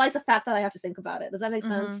 But like I like the fact that I have to think about it. Does that make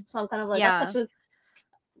sense? So I'm kind of like, that's such a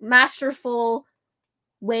masterful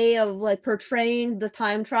way of like portraying the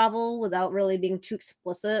time travel without really being too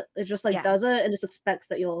explicit. It just like does it and just expects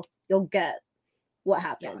that you'll get what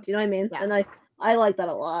happened. You know what I mean? Yeah. And I like that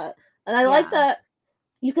a lot. And I like that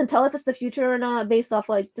you can tell if it's the future or not based off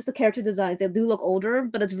like just the character designs. They do look older,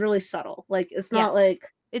 but it's really subtle. Like it's not like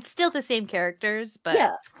it's still the same characters, but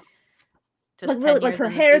yeah, just like really like her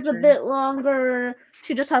hair's a future. bit longer.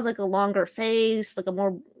 She just has like a longer face, like a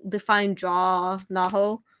more defined jaw,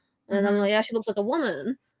 Naho. And I'm like, yeah, she looks like a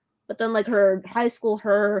woman. But then like her high school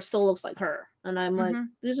her still looks like her. And I'm like,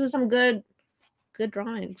 these are some good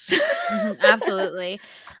drawings. Absolutely.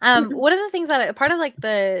 One of the things that part of like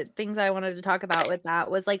the things that I wanted to talk about with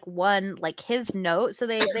that was like one, like his note. So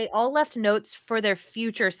they all left notes for their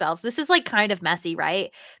future selves. This is like kind of messy,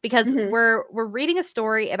 right? Because we're reading a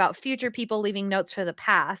story about future people leaving notes for the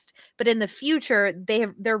past, but in the future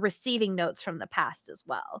they're receiving notes from the past as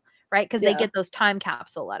well. right? Because they Yeah. get those time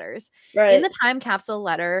capsule letters. In Right. the time capsule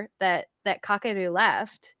letter that Kakeru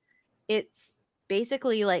left, it's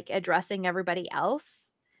basically like addressing everybody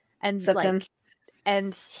else, and Except him. like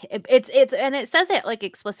and it's and it says it like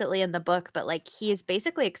explicitly in the book, but like he is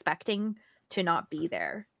basically expecting to not be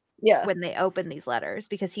there Yeah. when they open these letters,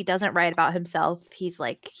 because he doesn't write about himself. He's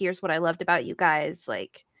like, here's what I loved about you guys,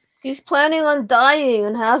 like He's planning on dying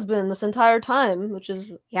and has been this entire time, which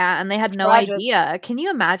is yeah, and they had no tragic. idea. Can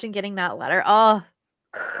you imagine getting that letter? Oh,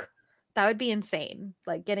 that would be insane.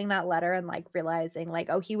 Like getting that letter and like realizing like,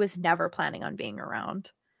 oh, he was never planning on being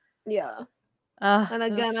around. Yeah. Oh, And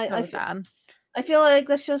it was again, so sad. I feel like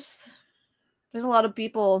that's just there's a lot of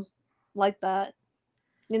people like that,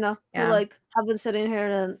 who Yeah. like have been sitting here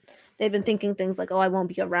and they've been thinking things like, "Oh, I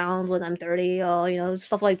won't be around when I'm 30," or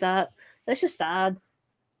stuff like that. That's just sad.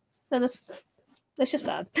 And it's just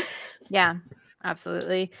sad. Yeah,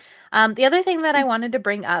 absolutely. The other thing that I wanted to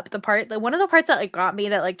bring up, one of the parts that like got me,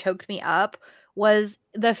 that like choked me up, was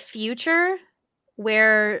the future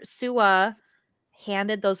where Suwa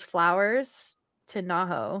handed those flowers to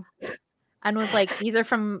Naho and was like, these are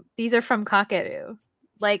from Kakeru.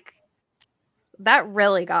 Like that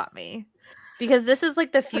really got me. Because this is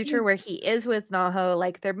like the future where he is with Naho,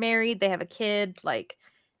 like they're married, they have a kid, like,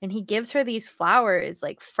 and he gives her these flowers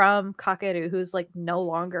like from Kakeru, who's like no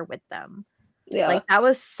longer with them. Yeah. Like that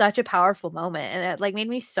was such a powerful moment, and it like made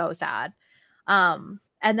me so sad. And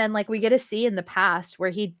then like we get to see in the past where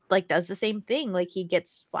he like does the same thing. Like he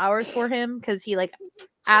gets flowers for him because he like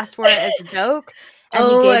asked for it as a joke, and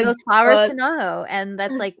he Oh gave my those flowers to god. Naho, and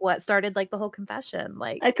that's like what started like the whole confession.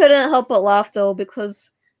 Like I couldn't help but laugh though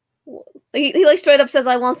because he like straight up says,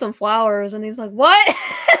 "I want some flowers," and he's like, "What?"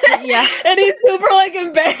 yeah. And he's super like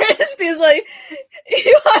embarrassed. He's like,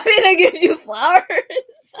 "You want me to give you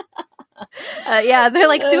flowers?" Yeah, they're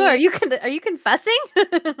like, Sue, are you confessing?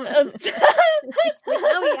 Yes. Like,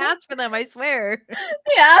 no, he asked for them, I swear.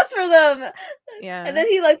 He asked for them, and Yeah. then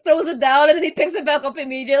he like throws it down, and then he picks it back up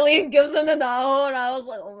immediately and gives them to Nao. And I was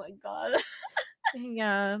like, "Oh my god,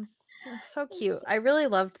 Yeah. So cute. it's I really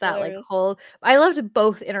loved that like hilarious." whole I loved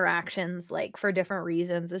both interactions like for different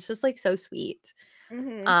reasons. It's just like so sweet.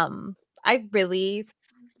 Hmm. Um I really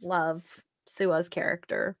love Sua's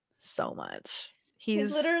character so much. He's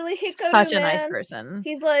He's literally such Hikaru, a nice man. person.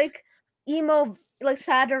 He's like emo, like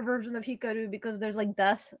sadder version of Hikaru because there's like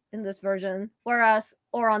death in this version, whereas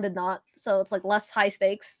Oran did not. So it's like less high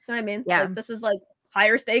stakes. You know what I mean? Yeah. Like this is like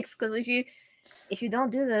higher stakes because if you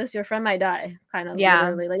don't do this, your friend might die. Kind of Yeah.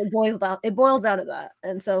 literally, like it boils down to that.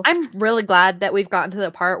 And so I'm really glad that we've gotten to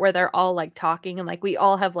the part where they're all like talking and like we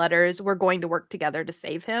all have letters. We're going to work together to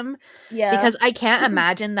save him, yeah, because I can't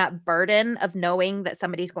imagine that burden of knowing that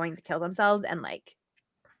somebody's going to kill themselves and like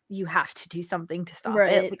you have to do something to stop it.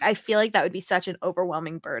 right. Like I feel like that would be such an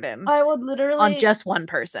overwhelming burden I would on literally just one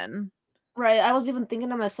person. right. I was even thinking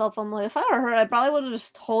to myself, I'm like, if I were her, I probably would have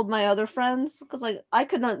just told my other friends because like I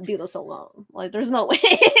could not do this alone. Like, there's no way.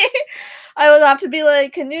 I would have to be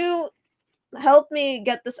like, can you help me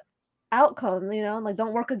get this outcome, like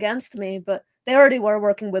don't work against me. But they already were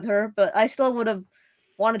working with her, but I still would have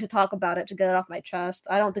wanted to talk about it to get it off my chest.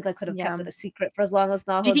 I don't think I could have Yeah. kept it a secret for as long as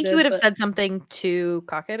Do you Naho think you did, would have but said something to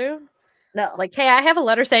Kakeru? no. Like, hey, I have a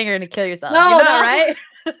letter saying you're gonna kill yourself. You No, know, no, right?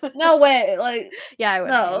 no way. Like, Yeah, I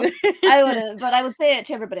wouldn't no. either. I wouldn't, but I would say it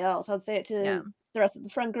to everybody else. I would say it Yeah. to the rest of the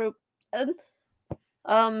friend group. And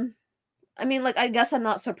um I mean, like, I guess I'm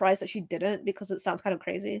not surprised that she didn't because it sounds kind of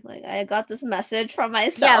crazy. Like, I got this message from Yeah,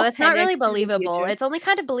 myself that's not really predicting the believable. future. It's only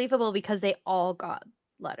kind of believable because they all got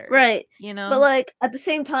letters, Right. you But, know? like, at the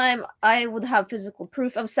same time, I would have physical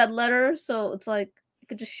proof of said letter, so it's like, I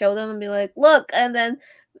could just show them and be like, "Look," and then,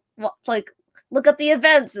 like, "Look at the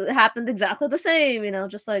events, it happened exactly the same,"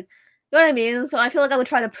 just like you know what I mean? So I feel like I would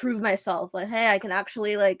try to prove myself, like, "Hey, I can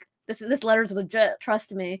actually, like, this letter's legit,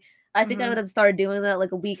 trust me." I think I would Mhm. have started doing that,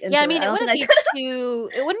 like, a week Yeah, I into it. mean, I don't think I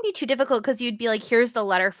could. it wouldn't be too difficult because 'cause you'd be like, "Here's the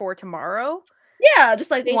letter for tomorrow," Yeah, just,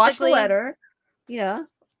 like, watch the basically. letter, yeah.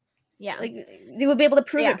 Yeah. Like, you would be able to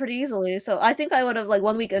prove Yeah. it pretty easily, so I think I would've like,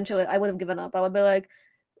 1 week into it, I would've given up. I would be like,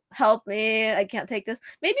 "Help me, I can't take this."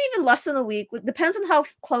 Maybe even less than a week, it depends on how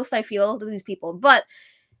close I feel to these people, but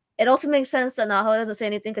it also makes sense that Naho doesn't say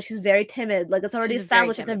anything because she's very timid. Like, it's already She's a very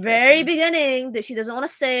established at the timid very person. beginning that she doesn't wanna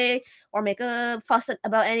say or make a fuss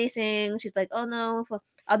about anything. She's like, "Oh, no, if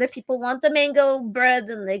other people want the mango bread,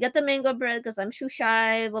 and they get the mango bread because 'cause I'm too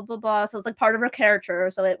shy, blah, blah, blah." So it's, like, part of her character,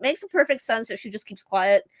 so it makes a perfect sense that she just keeps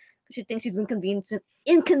quiet 'cause she thinks she's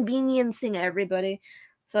inconveniencing everybody.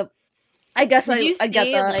 So, I guess Did you I get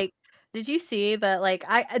see, that. like did you see that, like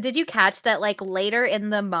did you catch that, like, later in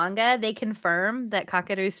the manga, they confirm that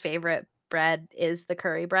Kakeru's favorite bread is the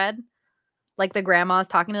curry bread. Like the grandma's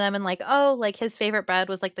talking to them and like, oh, like his favorite bread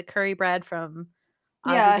was like the curry bread from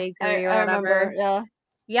Ozzy Yeah, Bakery or I whatever. remember. Yeah,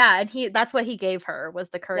 Yeah, and that's what he gave her was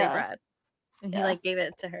the curry yeah, bread. And he yeah. like gave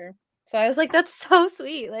it to her. So I was like, that's so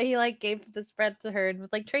sweet. That he like gave this bread to her and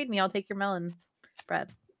was like, trade me, I'll take your melon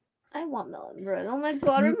bread. I want melon bread. Oh my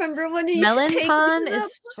god! M- Remember when you used to Melon take me to pan that?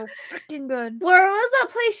 is so freaking good. Where was that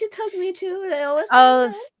place you took me to? They always have Oh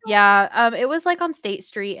melon. yeah, it was like on State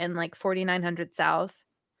Street in like 4900 South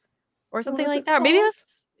or What something was like it that. Or maybe it called?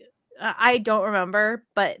 was I don't remember,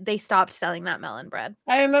 but they stopped selling that melon bread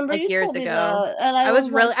I remember like you years told me ago. that, and I was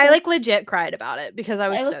like I so. like legit cried about it because I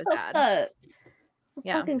was I was so so sad. upset. It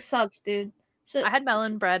Yeah. fucking sucks, dude. So I had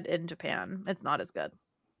melon bread in Japan. It's not as good.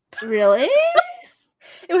 really?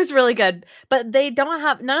 It was really good, but they don't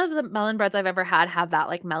have none of the melon breads I've ever had have that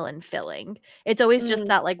like melon filling. It's always just Mm,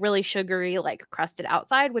 that like really sugary, like crusted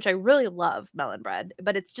outside, which I really love melon bread,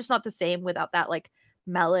 but it's just not the same without that like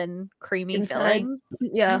melon creamy inside, filling.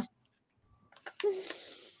 yeah.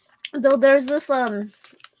 Though there's this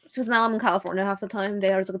since now I'm in California half the time,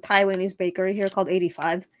 there's like a Taiwanese bakery here called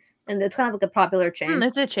 85, and it's kind of like a popular chain.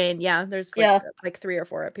 It's a chain, yeah. There's Yeah, like 3 or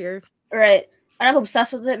 4 up here. right. And I'm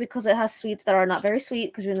obsessed with it because it has sweets that are not very sweet,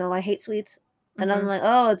 because you know I hate sweets. And I'm Mhm. like,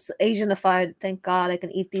 oh, it's Asianified. Thank God I can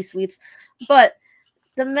eat these sweets. But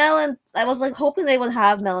the melon, I was like hoping they would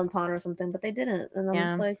have melon pan or something, but they didn't. And I'm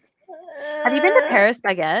just Yeah. like, Have you been to Paris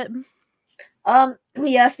Baguette?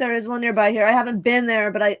 yes, there is one nearby here. I haven't been there,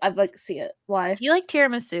 but I'd like to see it. Why? Do you like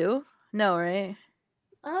tiramisu? No, right?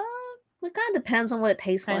 Uh, it kind of depends on what it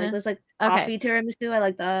tastes like. Kinda. There's like Okay. coffee tiramisu. I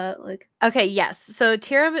like that. Like, Okay, yes. So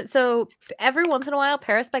every once in a while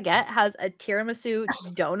Paris Baguette has a tiramisu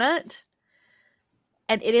donut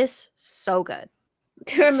and it is so good.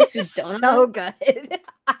 tiramisu It's donut. so good.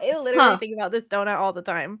 I literally Huh. think about this donut all the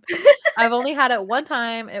time. I've only had it one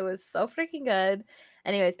time. It was so freaking good.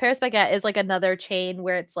 Anyways, Paris Baguette is like another chain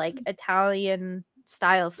where it's like Italian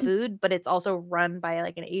style food, but it's also run by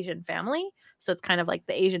like an Asian family. So it's kind of like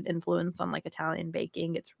the Asian influence on like Italian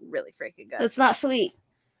baking. It's really freaking good. That's not sweet.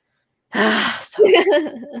 So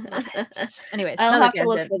good. Love it. Anyways, I'll another have to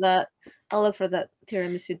look tangent. for that. I'll look for that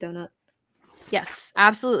tiramisu donut. Yes,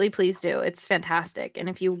 absolutely. Please do. It's fantastic. And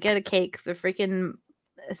if you get a cake, the freaking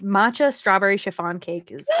matcha strawberry chiffon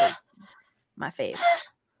cake is like my fave.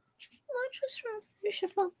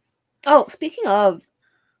 Oh, speaking of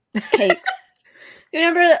cakes, you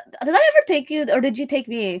remember? Did I ever take you, or did you take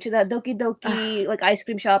me to that Doki Doki like ice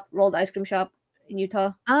cream shop, rolled ice cream shop in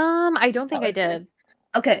Utah? I don't That think I was good. did.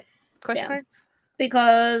 Okay, Question damn. mark?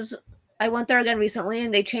 Because I went there again recently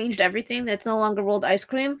and they changed everything. It's no longer rolled ice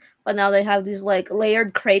cream, but now they have these like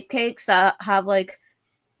layered crepe cakes that have like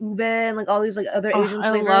ube and like all these like other Oh, Asian I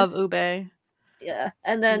love flavors. ube. Yeah,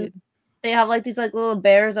 and then Dude. they have like these like little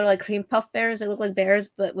bears that are like cream puff bears. They look like bears,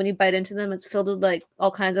 but when you bite into them, it's filled with like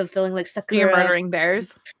all kinds of filling, like So you're sakura. murdering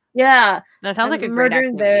bears? Yeah, That sounds like and a great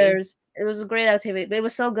murdering activity. bears. It was a great activity, but it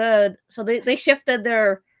was so good. So they shifted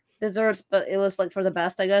their desserts, but it was like for the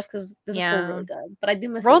best, I guess, because this is still Yeah. really good. But I do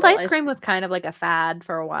miss a Rolled little ice ice cream cream. was kind of like a fad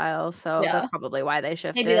for a while, so that's Yeah, probably why they maybe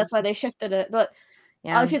shifted. that's why they shifted it. But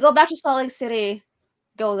Yeah. if you go back to Salt Lake City,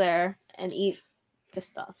 go there and eat this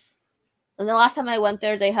stuff. And the last time I went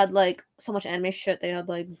there, they had like so much anime shit. They had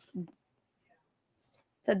like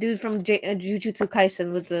that dude from Jujutsu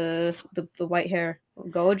Kaisen with the white hair,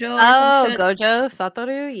 Gojo or some Oh, shit. Gojo,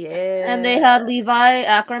 Satoru, And they yeah. had Levi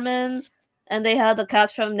Ackerman, and they had the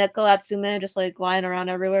cast from Neko Atsume just like lying around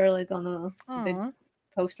everywhere, like on a big Aw.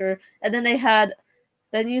 poster. And then they had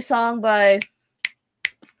the new song by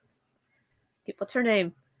what's her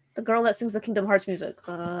name? The girl that sings the Kingdom Hearts music.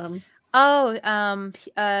 Oh,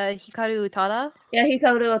 Hikaru Utada? Yeah,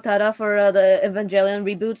 Hikaru Otada for the Evangelion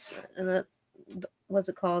reboots. And what's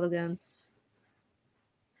it called again?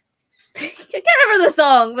 I can't remember the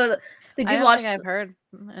song, but did I you don't watch? think I've heard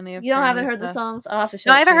any of You don't her haven't new heard the stuff. songs? I'll have to show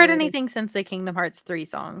No, I it to haven't you heard later. anything since the Kingdom Hearts 3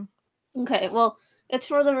 song. Okay, well, it's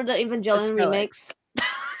for the The Evangelion Skrillex. remakes.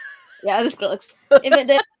 Yeah, the Skrillex.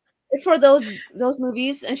 It's for those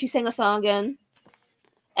movies, and she sang a song again,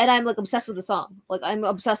 and I'm like obsessed with the song. Like I'm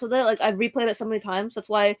obsessed with it. Like I've replayed it so many times. That's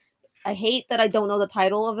why I hate that I don't know the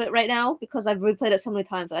title of it right now because I've replayed it so many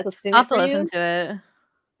times. I could sing I'll it have to for listen you. to it.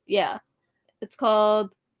 Yeah, it's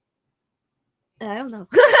called. I don't know.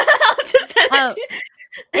 I'll just send it Oh, to you.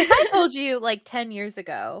 if I told you like 10 years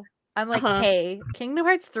ago, I'm like, Uh-huh. hey, Kingdom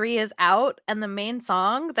Hearts 3 is out, and the main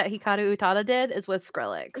song that Hikaru Utada did is with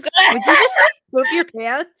Skrillex. Would you just like poop your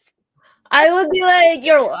pants? I would be like,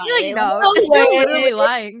 you're You're like, lying. no, No you're way. literally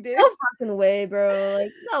lying, dude. No fucking way, bro.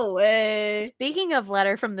 Like, no way. Speaking of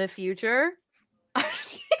letter from the future,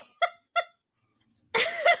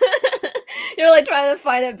 You're like trying to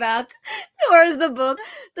find it back. Where's the book?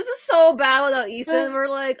 This is so bad without Ethan. We're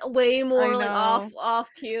like way more like off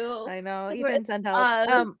cue. I know. That's Ethan sent help.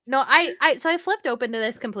 us. No, I flipped open to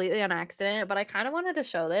this completely on accident, but I kind of wanted to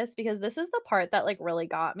show this because this is the part that like really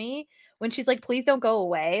got me when she's like, please don't go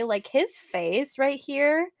away. Like his face right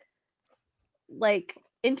here, like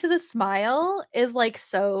into the smile is like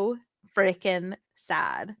so freaking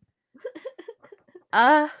sad.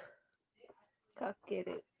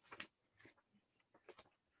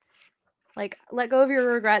 Like let go of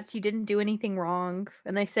your regrets. You didn't do anything wrong.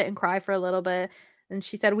 And they sit and cry for a little bit. And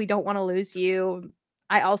she said, we don't want to lose you.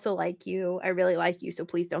 I also like you. I really like you. So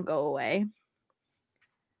please don't go away.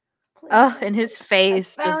 And his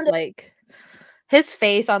face just like his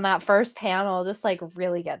face on that first panel just like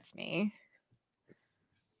really gets me.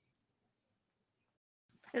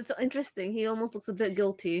 It's interesting. He almost looks a bit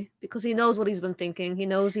guilty because he knows what he's been thinking. He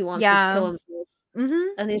knows he wants to kill himself.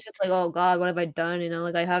 And he's just like, oh God, what have I done? You know,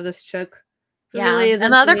 like I have this chick. Yeah. Really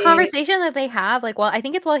and the other conversation that they have, like, well, I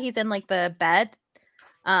think it's while he's in like the bed,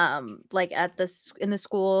 like at this in the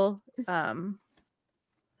school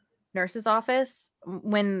nurse's office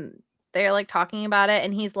when they're like talking about it,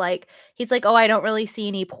 and he's like, oh, I don't really see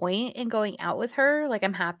any point in going out with her. Like,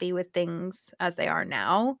 I'm happy with things as they are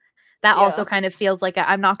now. That also kind of feels like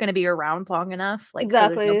I'm not going to be around long enough. Like,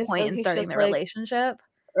 exactly. So there's no point in starting the relationship.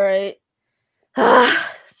 Right.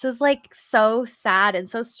 This is like so sad and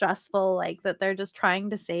so stressful, like that they're just trying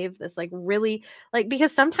to save this, like really, like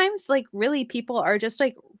because sometimes like really people are just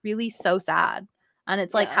like really so sad, and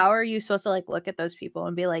it's like, how are you supposed to like look at those people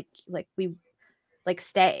and be like we like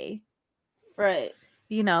stay, right?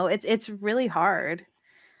 You know, it's really hard.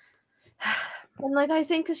 And like I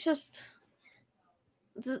think it's just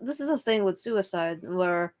this is a thing with suicide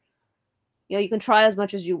where, you know, you can try as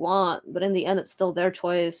much as you want, but in the end, it's still their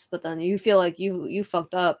choice. But then you feel like you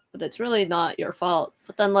fucked up, but it's really not your fault.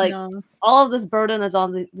 But then, like, all of this burden is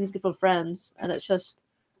on these group of friends, and it's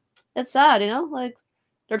sad, you know? Like,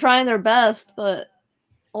 they're trying their best, but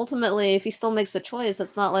ultimately, if he still makes the choice,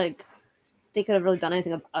 it's not like they could have really done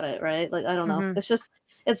anything about it, right? Like, I don't know.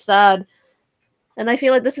 It's sad. And I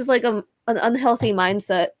feel like this is, like, an unhealthy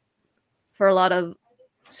mindset for a lot of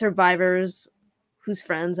survivors whose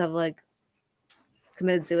friends have, like,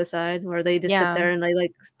 committed suicide, where they just sit there and they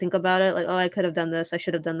like think about it, like, oh, I could have done this, I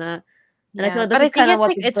should have done that. And I feel like this is kind of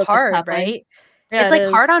what it's hard, right? Yeah, it's like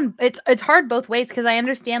hard on it's hard both ways, because I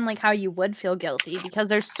understand like how you would feel guilty because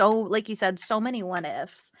there's so, like you said, so many what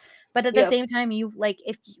ifs, but at the same time, you like,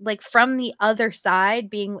 if like from the other side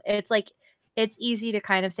being, it's like it's easy to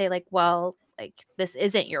kind of say like, well, like this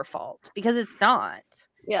isn't your fault, because it's not.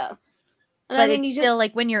 And but I mean, it's still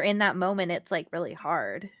like when you're in that moment, it's like really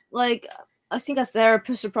hard. Like, I think a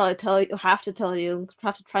therapist would probably have to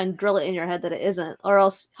try and drill it in your head that it isn't, or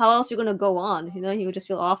else how else you're gonna go on? You know, you would just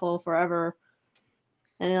feel awful forever.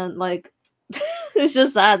 And then, like, it's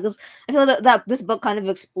just sad because I feel that this book kind of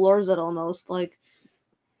explores it almost, like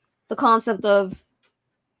the concept of,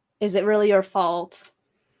 is it really your fault,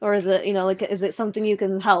 or is it, you know, like, is it something you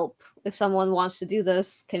can help? If someone wants to do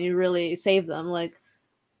this, can you really save them? Like,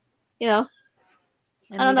 you know,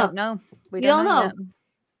 and I don't know. We don't know.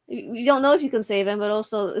 You don't know if you can save him, but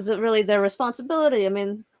also, is it really their responsibility? I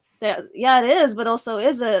mean, yeah, it is, but also,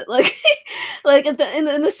 is it like, like in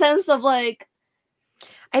the sense of like,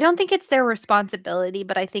 I don't think it's their responsibility,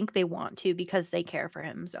 but I think they want to because they care for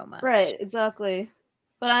him so much. Right, exactly.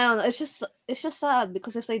 But I don't know. It's just sad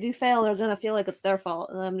because if they do fail, they're gonna feel like it's their fault,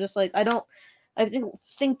 and I'm just like, I think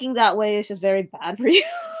thinking that way is just very bad for you.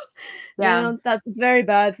 Yeah, you know, it's very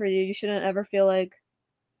bad for you. You shouldn't ever feel like,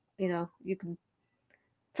 you know, you can.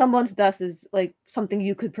 Someone's death is like something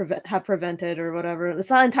you could have prevented or whatever. It's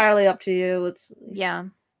not entirely up to you. It's yeah.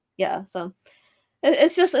 So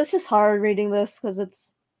it's just hard reading this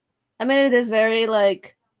because I mean, it is very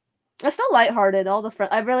like, it's still lighthearted. All the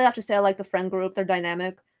I really have to say I like the friend group. They're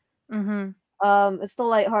dynamic. It's still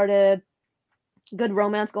lighthearted, good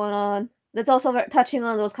romance going on. But it's also very touching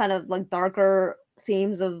on those kind of like darker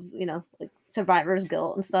themes of, you know, like survivor's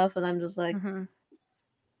guilt and stuff. And I'm just like.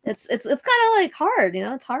 It's kind of like hard, you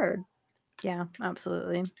know, it's hard. Yeah,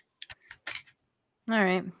 absolutely. All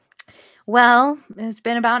right. Well, it's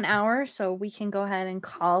been about an hour, so we can go ahead and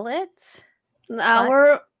call it an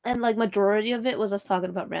hour, and like majority of it was us talking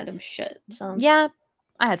about random shit. So yeah,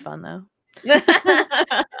 I had fun though.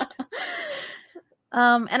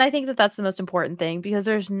 And I think that that's the most important thing, because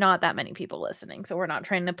there's not that many people listening, so we're not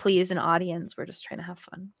trying to please an audience. We're just trying to have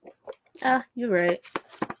fun. You're right.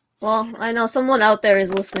 Well, I know someone out there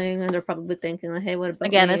is listening, and they're probably thinking, like, "Hey, what about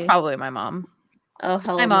again?" me? It's probably my mom. Oh,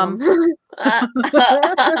 Hi, hello, Mom. mom.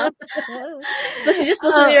 Does she just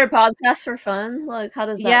listen to your podcast for fun? Like, how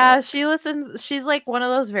does that Yeah, work? she listens. She's like one of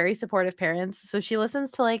those very supportive parents. So she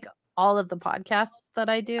listens to like all of the podcasts that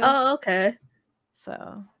I do. Oh, okay.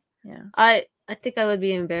 So yeah. I think I would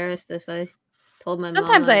be embarrassed if I told my mom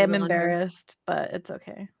Sometimes I I was am on here. embarrassed, but it's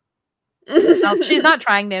okay. She's not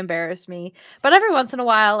trying to embarrass me. But every once in a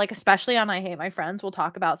while, like especially on I Hate My Friends, we'll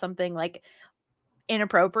talk about something like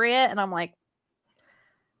inappropriate, and I'm like,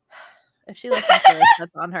 if she listens to this,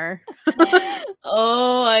 that's on her.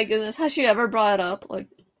 Oh my goodness. Has she ever brought it up? Like,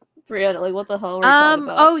 Breanna, like, what the hell were you talking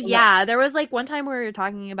about? Oh yeah, there was like one time we were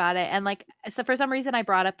talking about it, and like so for some reason I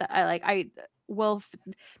brought up that I will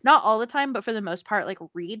not all the time, but for the most part like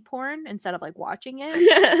read porn instead of like watching it.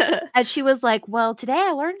 And she was like, "Well, today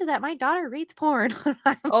I learned that my daughter reads porn." I'm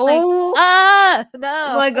like, Oh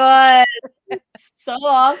no." my god. So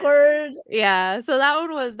awkward. Yeah, so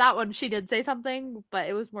that one she did say something, but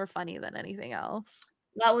it was more funny than anything else.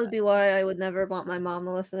 That would be why I would never want my mom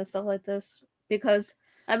to listen to stuff like this. Because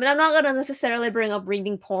I mean, I'm not gonna necessarily bring up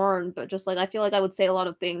reading porn, but just like I feel like I would say a lot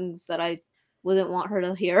of things that I wouldn't want her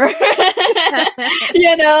to hear.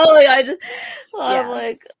 You know, like I'm Yeah.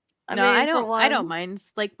 like, I No, mean, for I don't one, mind.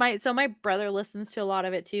 Like my brother listens to a lot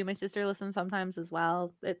of it too. My sister listens sometimes as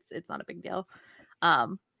well. It's not a big deal.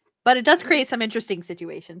 But it does create some interesting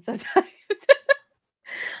situations sometimes.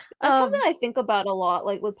 that's something um I think about a lot,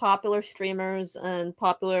 like with popular streamers and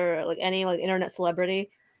popular like any like internet celebrity,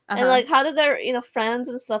 and uh-huh. like how do their friends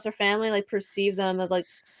and stuff, their family like perceive them as like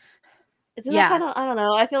isn't that Yeah. kind of I don't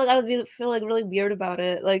know. I feel like I would feel like really weird about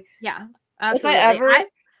it. Like Yeah. if I Absolutely. ever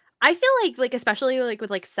I feel like especially like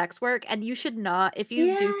with like sex work, and you should not, if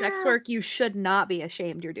you do sex yeah, work, you should not be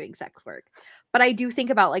ashamed you're doing sex work. But I do think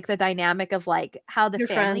about like the dynamic of like how the your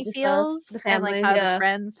family friends and stuff, the feels and like family, how the yeah,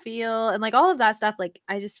 friends feel and like all of that stuff. Like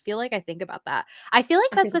I just feel like I think about that. I feel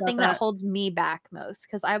like I that's think the about thing that that. holds me back most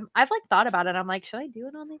because I've like thought about it. I'm like, should I do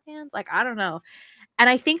it on OnlyFans? Like I don't know. And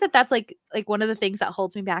I think that that's like one of the things that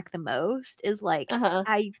holds me back the most is like Uh-huh.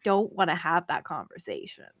 I don't want to have that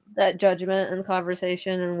conversation. That judgment and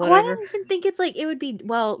conversation and Oh, I whatever. don't even think it's like it would be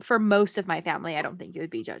well, for most of my family, I don't think it would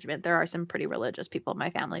be judgment. There are some pretty religious people in my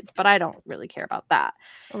family, but I don't really care about that.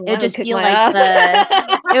 Oh, It would I would just kick feel my like ass.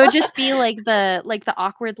 it would just be like the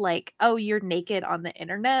awkward like, "Oh, you're naked on the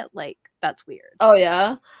internet?" Like, that's weird. Oh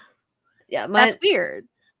yeah, yeah. That's weird.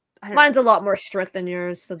 I don't Mine's know. a lot more strict than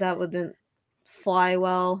yours, so that wouldn't fly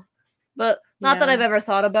well. But not that Yeah. I've ever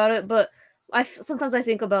thought about it. But sometimes I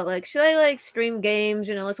think about like should I like stream games?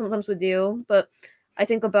 You know, like sometimes we do. But I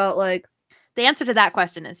think about like The answer to that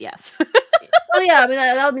question is yes. oh yeah, I mean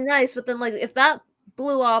that would be nice. But then like if that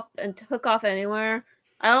blew up and took off anywhere,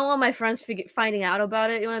 I don't want my friends finding out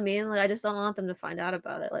about it. You know what I mean? Like I just don't want them to find out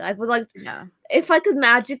about it. Like I would like Yeah. if I could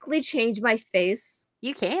magically change my face,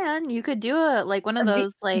 You can. You could do a like one a of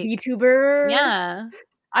those like VTuber. yeah.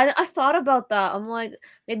 I thought about that. I'm like,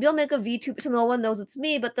 maybe I'll make a VTuber so no one knows it's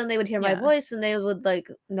me, but then they would hear my Yeah. voice and they would like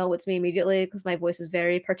know it's me immediately because my voice is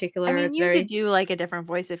very I particular. mean, It's you could very do like a different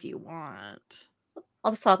voice if you want.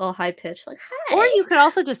 I'll just talk all high pitched, like, Or hi. you could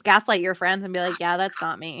also just gaslight your friends and be like, "Yeah, that's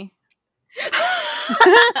not me."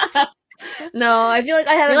 No, I feel like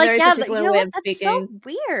I have You're a like, very "Yeah, you particular know way what? of That's so speaking.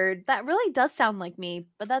 weird. That really does sound like me,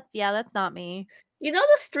 but that's not me." You know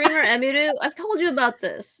the streamer Emiru? I've told you about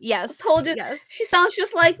this. I've Yes, told you yes. she sounds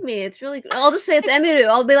just like me. It's really I'll just say it's Emiru.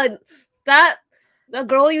 I'll be like, that the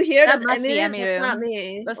girl you hear That that's must be Emiru, that's not Emiru.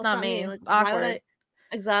 me. That's That's not not me. me. Like, why would Awkward. I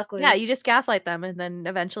Yeah, exactly. you just gaslight them and then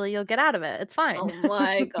eventually you'll get out of it. It's fine. Oh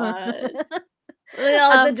my god. Yeah,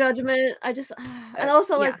 like the Um, judgment. I just and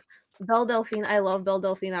also yeah. like Belle Delphine. I love Belle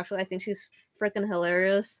Delphine. Actually, I think she's freaking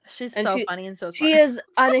hilarious, She's and so she funny and so she smart. is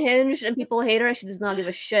unhinged, and people hate her. She does not give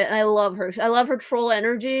a shit, and I love her. I love her troll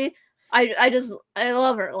energy. I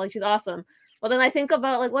love her. Like she's awesome. But then I think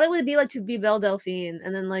about like what it would be like to be Belle Delphine,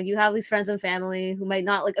 and then like you have these friends and family who might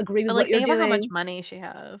not like agree with But what like you're think about how much doing. money she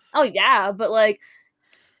has. Oh yeah, but like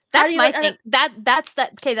how do That's you my like? thing.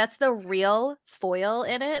 That's the real foil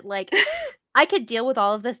in it. Like I could deal with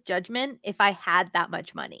all of this judgment if I had that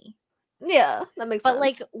much money. Yeah, that makes But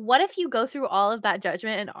like sense. what if you go through all of that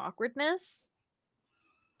judgment and awkwardness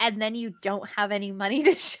and then you don't have any money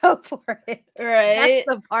to show for it? That's Right.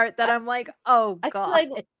 the part that I'm like, "Oh I feel god."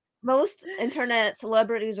 like most internet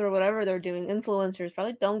celebrities or whatever they're doing, influencers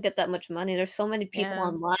probably don't get that much money. There's so many people Yeah.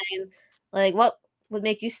 online. Like, what would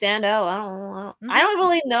make you stand out? I don't know. I Mhm. don't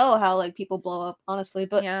really know how like people blow up, honestly.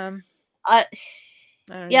 But Yeah. I,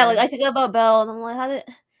 I don't yeah, like either. I think about Belle, and I'm like, how did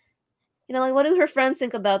like what do her friends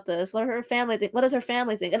think about this? What do her family think? What does her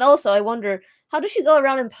family think? And also, I wonder how does she go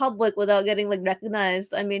around in public without getting like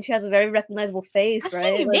recognized? I mean, she has a very recognizable face, I've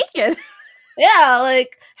seen right? you Like, naked. Yeah,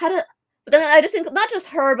 like how to. But then I just think not just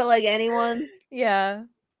her, but like anyone. Yeah.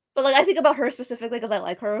 But like I think about her specifically because I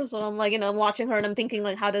like her, so I'm like, I'm watching her and I'm thinking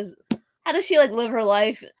like, how does she like live her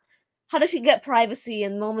life? How does she get privacy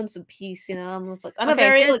and moments of peace? I'm just like, I'm a Okay,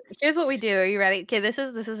 very like, here's what we do. Are you ready? Okay, this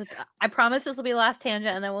is I promise this will be the last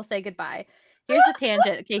tangent and then we'll say goodbye. Here's the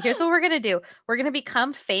tangent. Okay, here's what we're gonna do. We're gonna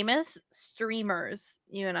become famous streamers,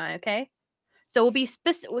 you and I, okay? So we'll be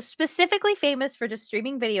specifically famous for just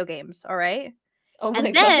streaming video games, all right? oh my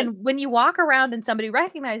And god. then when you walk around and somebody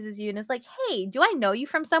recognizes you and is like, "Hey, do I know you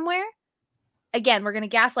from somewhere?" Again, we're gonna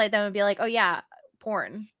gaslight them and be like, "Oh yeah,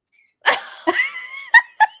 porn."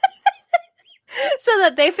 So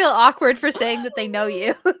that they feel awkward for saying that they know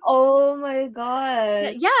you. Oh my Yeah,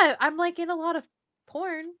 god. yeah, I'm like in a lot of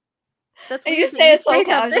porn. That's And you weird that say you'd it so say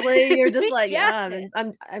something. casually. You're just like, Yeah. yeah,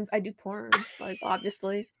 I do porn. Like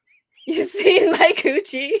obviously, you seen my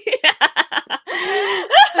coochie.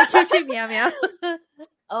 My coochie meow meow.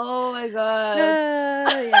 Oh my god. Yeah,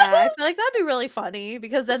 I feel like that'd be really funny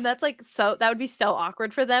because then that's like that would be so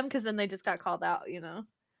awkward for them because then they just got called out, you know?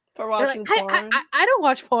 For They're like, watching I porn. I don't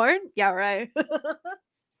watch porn." Yeah, right.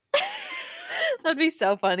 That'd be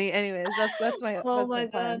so funny. Anyways, Oh that's my my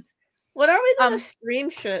god. plan. When are we gonna Um, stream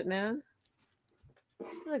shit, man? this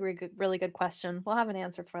is a really good question. We'll have an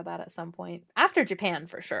answer for that at some point. After Japan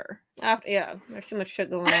for sure. After yeah, there's too much shit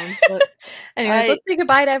going on. But Anyways, I let's say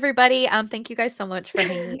goodbye to everybody. Thank you guys so much for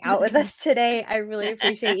hanging out with us today. I really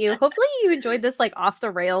appreciate you. Hopefully you enjoyed this like off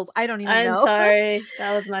the rails. I don't even I'm know. sorry.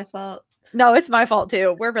 That was my fault. No, it's my fault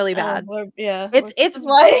too. We're really bad. This is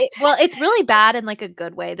why Well, it's really bad in like a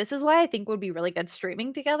good way. This is why I think would be really good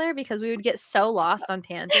streaming together because we would get so lost on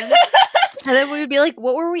tangents. And then we would be like,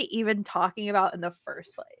 what were we even talking about in the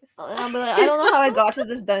first But like, place? I don't know how I got to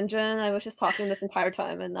this dungeon. I was just talking this entire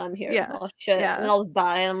time, and I'm here. Yeah. Oh shit! And Yeah. I'll just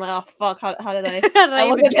die. And I'm like, oh fuck! How did I? How did I I even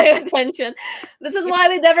wasn't get paying attention. This is why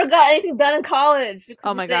we never got anything done in college because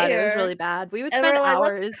Oh we my sit god, it was here really bad. We would and spend we're like,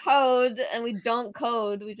 let's hours. code, and we don't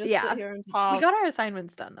code. We just sit Yeah. here and We talk. got our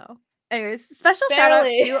assignments done though. Anyways, special shout out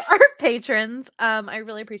Barely. to our patrons. I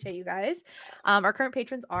really appreciate you guys. Our current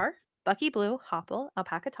patrons are Bucky Blue, Hopple,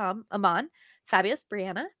 Alpaca Tom, Amon, Fabulous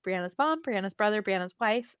Brianna, Brianna's mom, Brianna's brother, Brianna's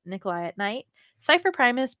wife, Nikolai at Night, Cypher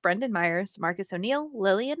Primus, Brendan Myers, Marcus O'Neill,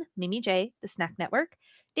 Lillian, Mimi J, The Snack Network,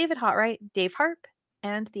 David Hotright, Dave Harp,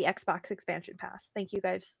 and the Xbox expansion pass. Thank you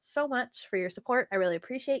guys so much for your support. I really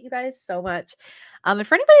appreciate you guys so much. And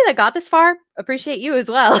for anybody that got this far, appreciate you as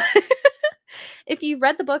well. If you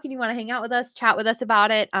read the book and you want to hang out with us, chat with us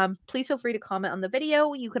about it, please feel free to comment on the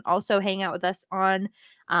video. You can also hang out with us on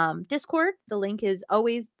Discord. The link is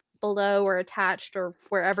always below or attached or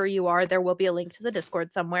wherever you are. There will be a link to the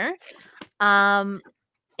Discord somewhere. And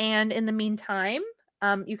in the meantime,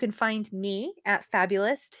 you can find me at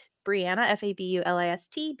Fabulist Breanna,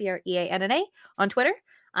 Fabulist Breanna on Twitter,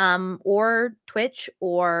 or Twitch,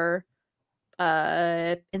 or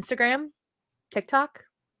Instagram, TikTok,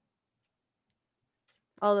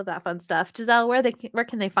 all of that fun stuff. Giselle, where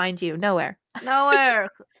can they find you? Nowhere. Nowhere.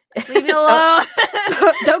 Leave me don't,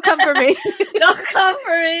 alone. don't come for me. Don't come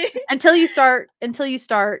for me. until you start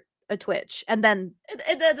a Twitch, and then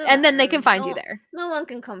It doesn't and then they matter. can find you there. No one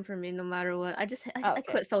can come for me no matter what. I Oh, I okay.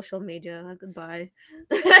 quit social media. Goodbye.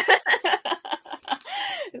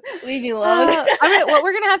 Leave me alone. What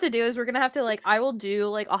we're gonna have to do is we're gonna have to like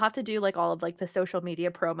I'll have to do like all of like the social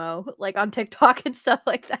media promo like on TikTok and stuff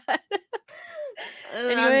like that.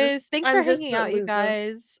 Anyways, thanks for I'm just hanging a out, you loser.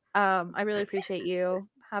 guys. I really appreciate you.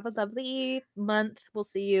 Have a lovely month. We'll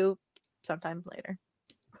see you sometime later.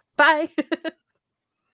 Bye.